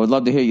 I would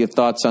love to hear your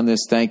thoughts on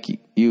this. Thank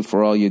you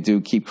for all you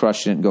do. Keep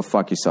crushing it and go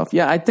fuck yourself.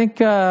 Yeah, I think,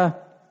 you're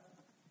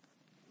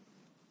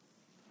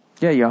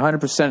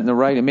 100% in the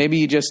right. And maybe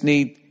you just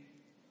say,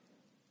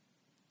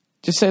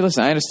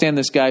 listen, I understand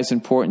this guy's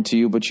important to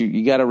you, but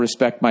you got to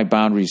respect my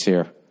boundaries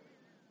here.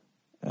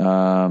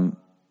 You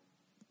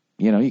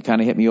kind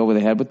of hit me over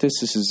the head with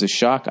this. This is a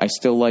shock. I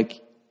still like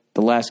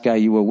the last guy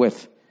you were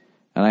with,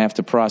 and I have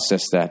to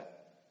process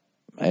that.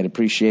 I'd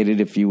appreciate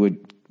it if you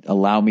would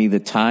allow me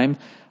the time.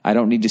 I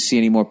don't need to see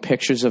any more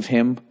pictures of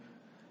him,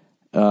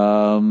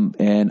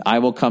 and I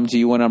will come to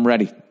you when I'm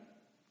ready.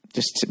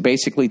 Just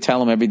basically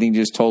tell him everything you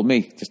just told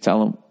me. Just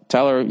tell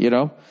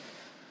her,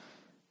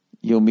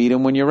 you'll meet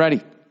him when you're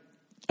ready.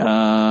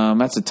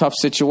 That's a tough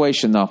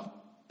situation, though.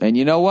 And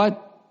you know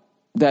what?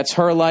 That's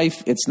her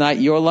life. It's not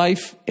your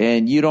life,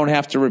 and you don't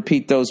have to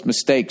repeat those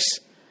mistakes.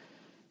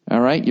 All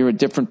right? You're a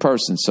different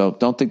person, so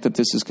don't think that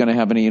this is going to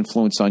have any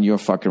influence on your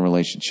fucking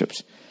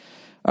relationships.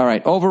 All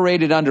right,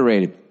 overrated,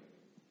 underrated.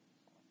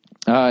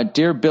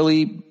 Dear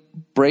Billy,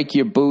 break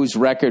your booze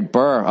record,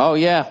 Burr. Oh,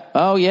 yeah,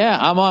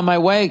 I'm on my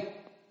way.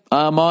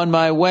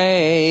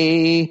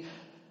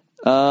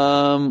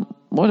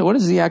 What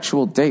is the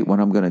actual date when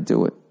I'm going to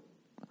do it?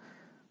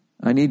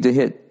 I need to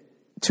hit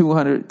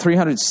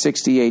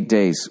 368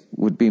 days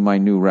would be my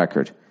new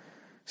record.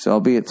 So I'll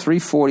be at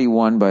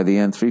 341 by the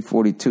end,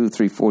 342,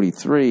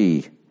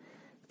 343,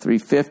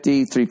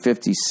 350,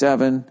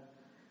 357,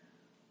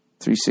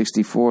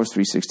 364,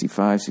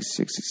 365,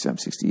 367,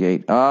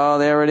 68. Oh,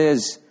 there it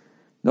is.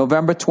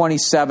 November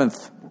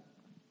 27th.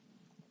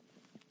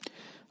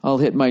 I'll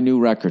hit my new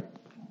record.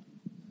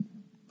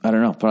 I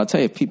don't know, but I'll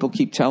tell you, if people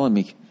keep telling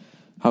me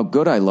how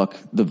good I look,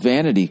 the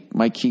vanity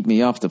might keep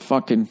me off the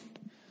fucking...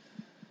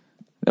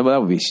 That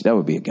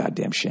would be a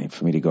goddamn shame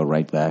for me to go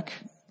right back,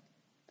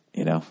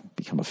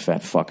 become a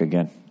fat fuck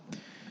again.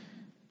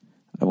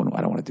 I don't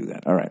want to do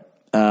that. All right.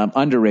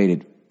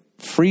 Underrated.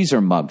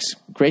 Freezer mugs.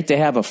 Great to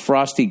have a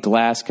frosty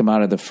glass come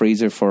out of the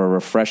freezer for a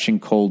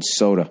refreshing cold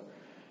soda.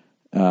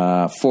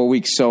 4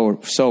 weeks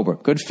sober.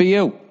 Good for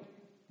you.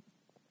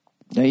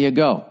 There you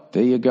go.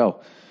 Be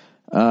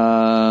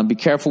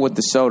careful with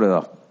the soda,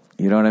 though.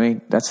 You know what I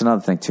mean? That's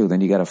another thing, too. Then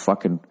you got to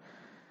fucking,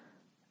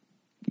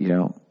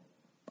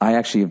 I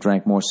actually have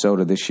drank more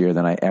soda this year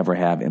than I ever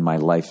have in my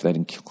life. That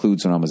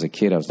includes when I was a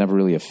kid. I was never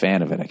really a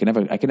fan of it. I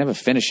could never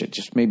finish it. It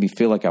just made me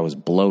feel like I was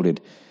bloated.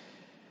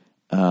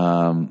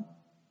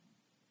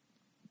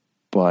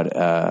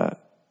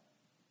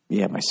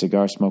 My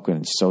cigar smoking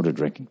and soda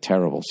drinking,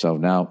 terrible. So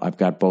now I've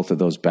got both of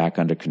those back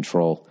under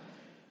control.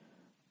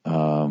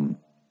 I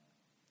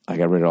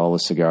got rid of all the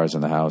cigars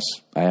in the house.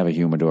 I have a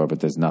humidor, but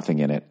there's nothing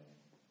in it.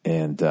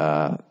 And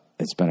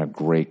it's been a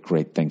great,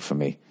 great thing for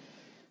me.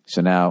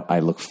 So now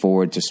I look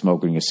forward to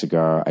smoking a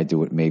cigar. I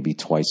do it maybe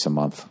once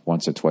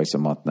or twice a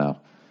month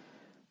now.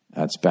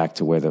 That's back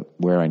to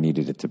where I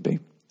needed it to be.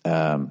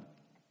 All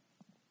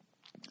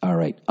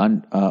right.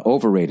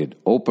 Overrated.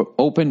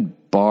 Open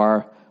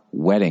bar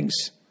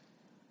weddings.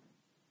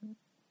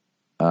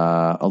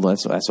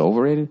 That's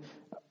overrated.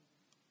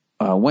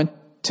 Went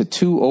to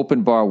 2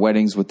 open bar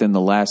weddings within the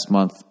last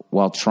month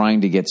while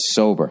trying to get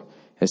sober.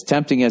 As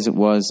tempting as it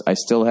was, I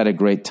still had a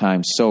great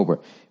time sober.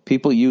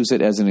 People use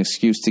it as an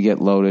excuse to get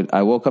loaded.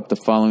 I woke up the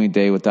following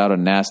day without a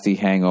nasty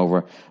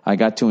hangover. I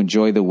got to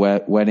enjoy the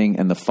wedding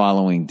and the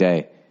following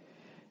day.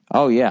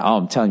 Oh, yeah. Oh,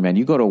 I'm telling you, man,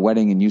 you go to a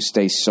wedding and you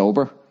stay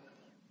sober.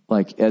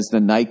 Like, as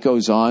the night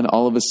goes on,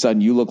 all of a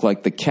sudden you look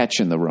like the catch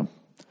in the room.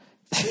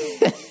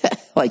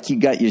 Like you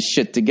got your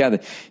shit together.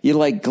 You're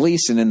like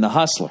Gleason in The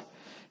Hustler.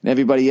 And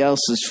everybody else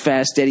is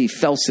Fast Eddie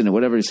Felson or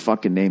whatever his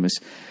fucking name is.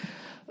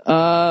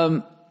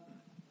 I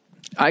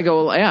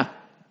go, yeah.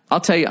 I'll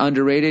tell you,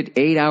 underrated,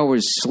 8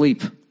 hours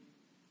sleep.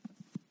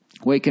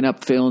 Waking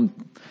up feeling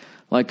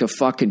like a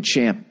fucking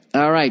champ.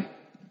 All right.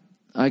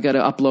 I got to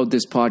upload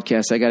this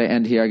podcast. I got to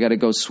end here. I got to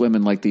go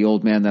swimming like the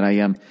old man that I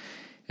am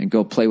and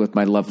go play with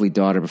my lovely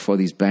daughter before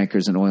these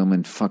bankers and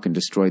oilmen fucking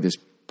destroy this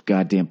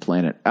goddamn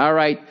planet. All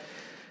right.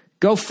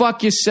 Go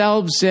fuck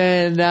yourselves.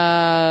 And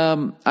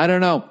I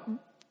don't know.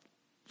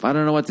 I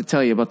don't know what to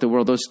tell you about the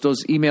world.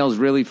 Those emails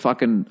really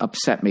fucking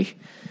upset me.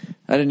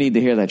 I didn't need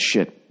to hear that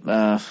shit.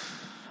 I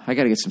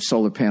got to get some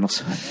solar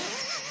panels.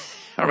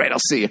 All right, I'll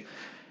see you.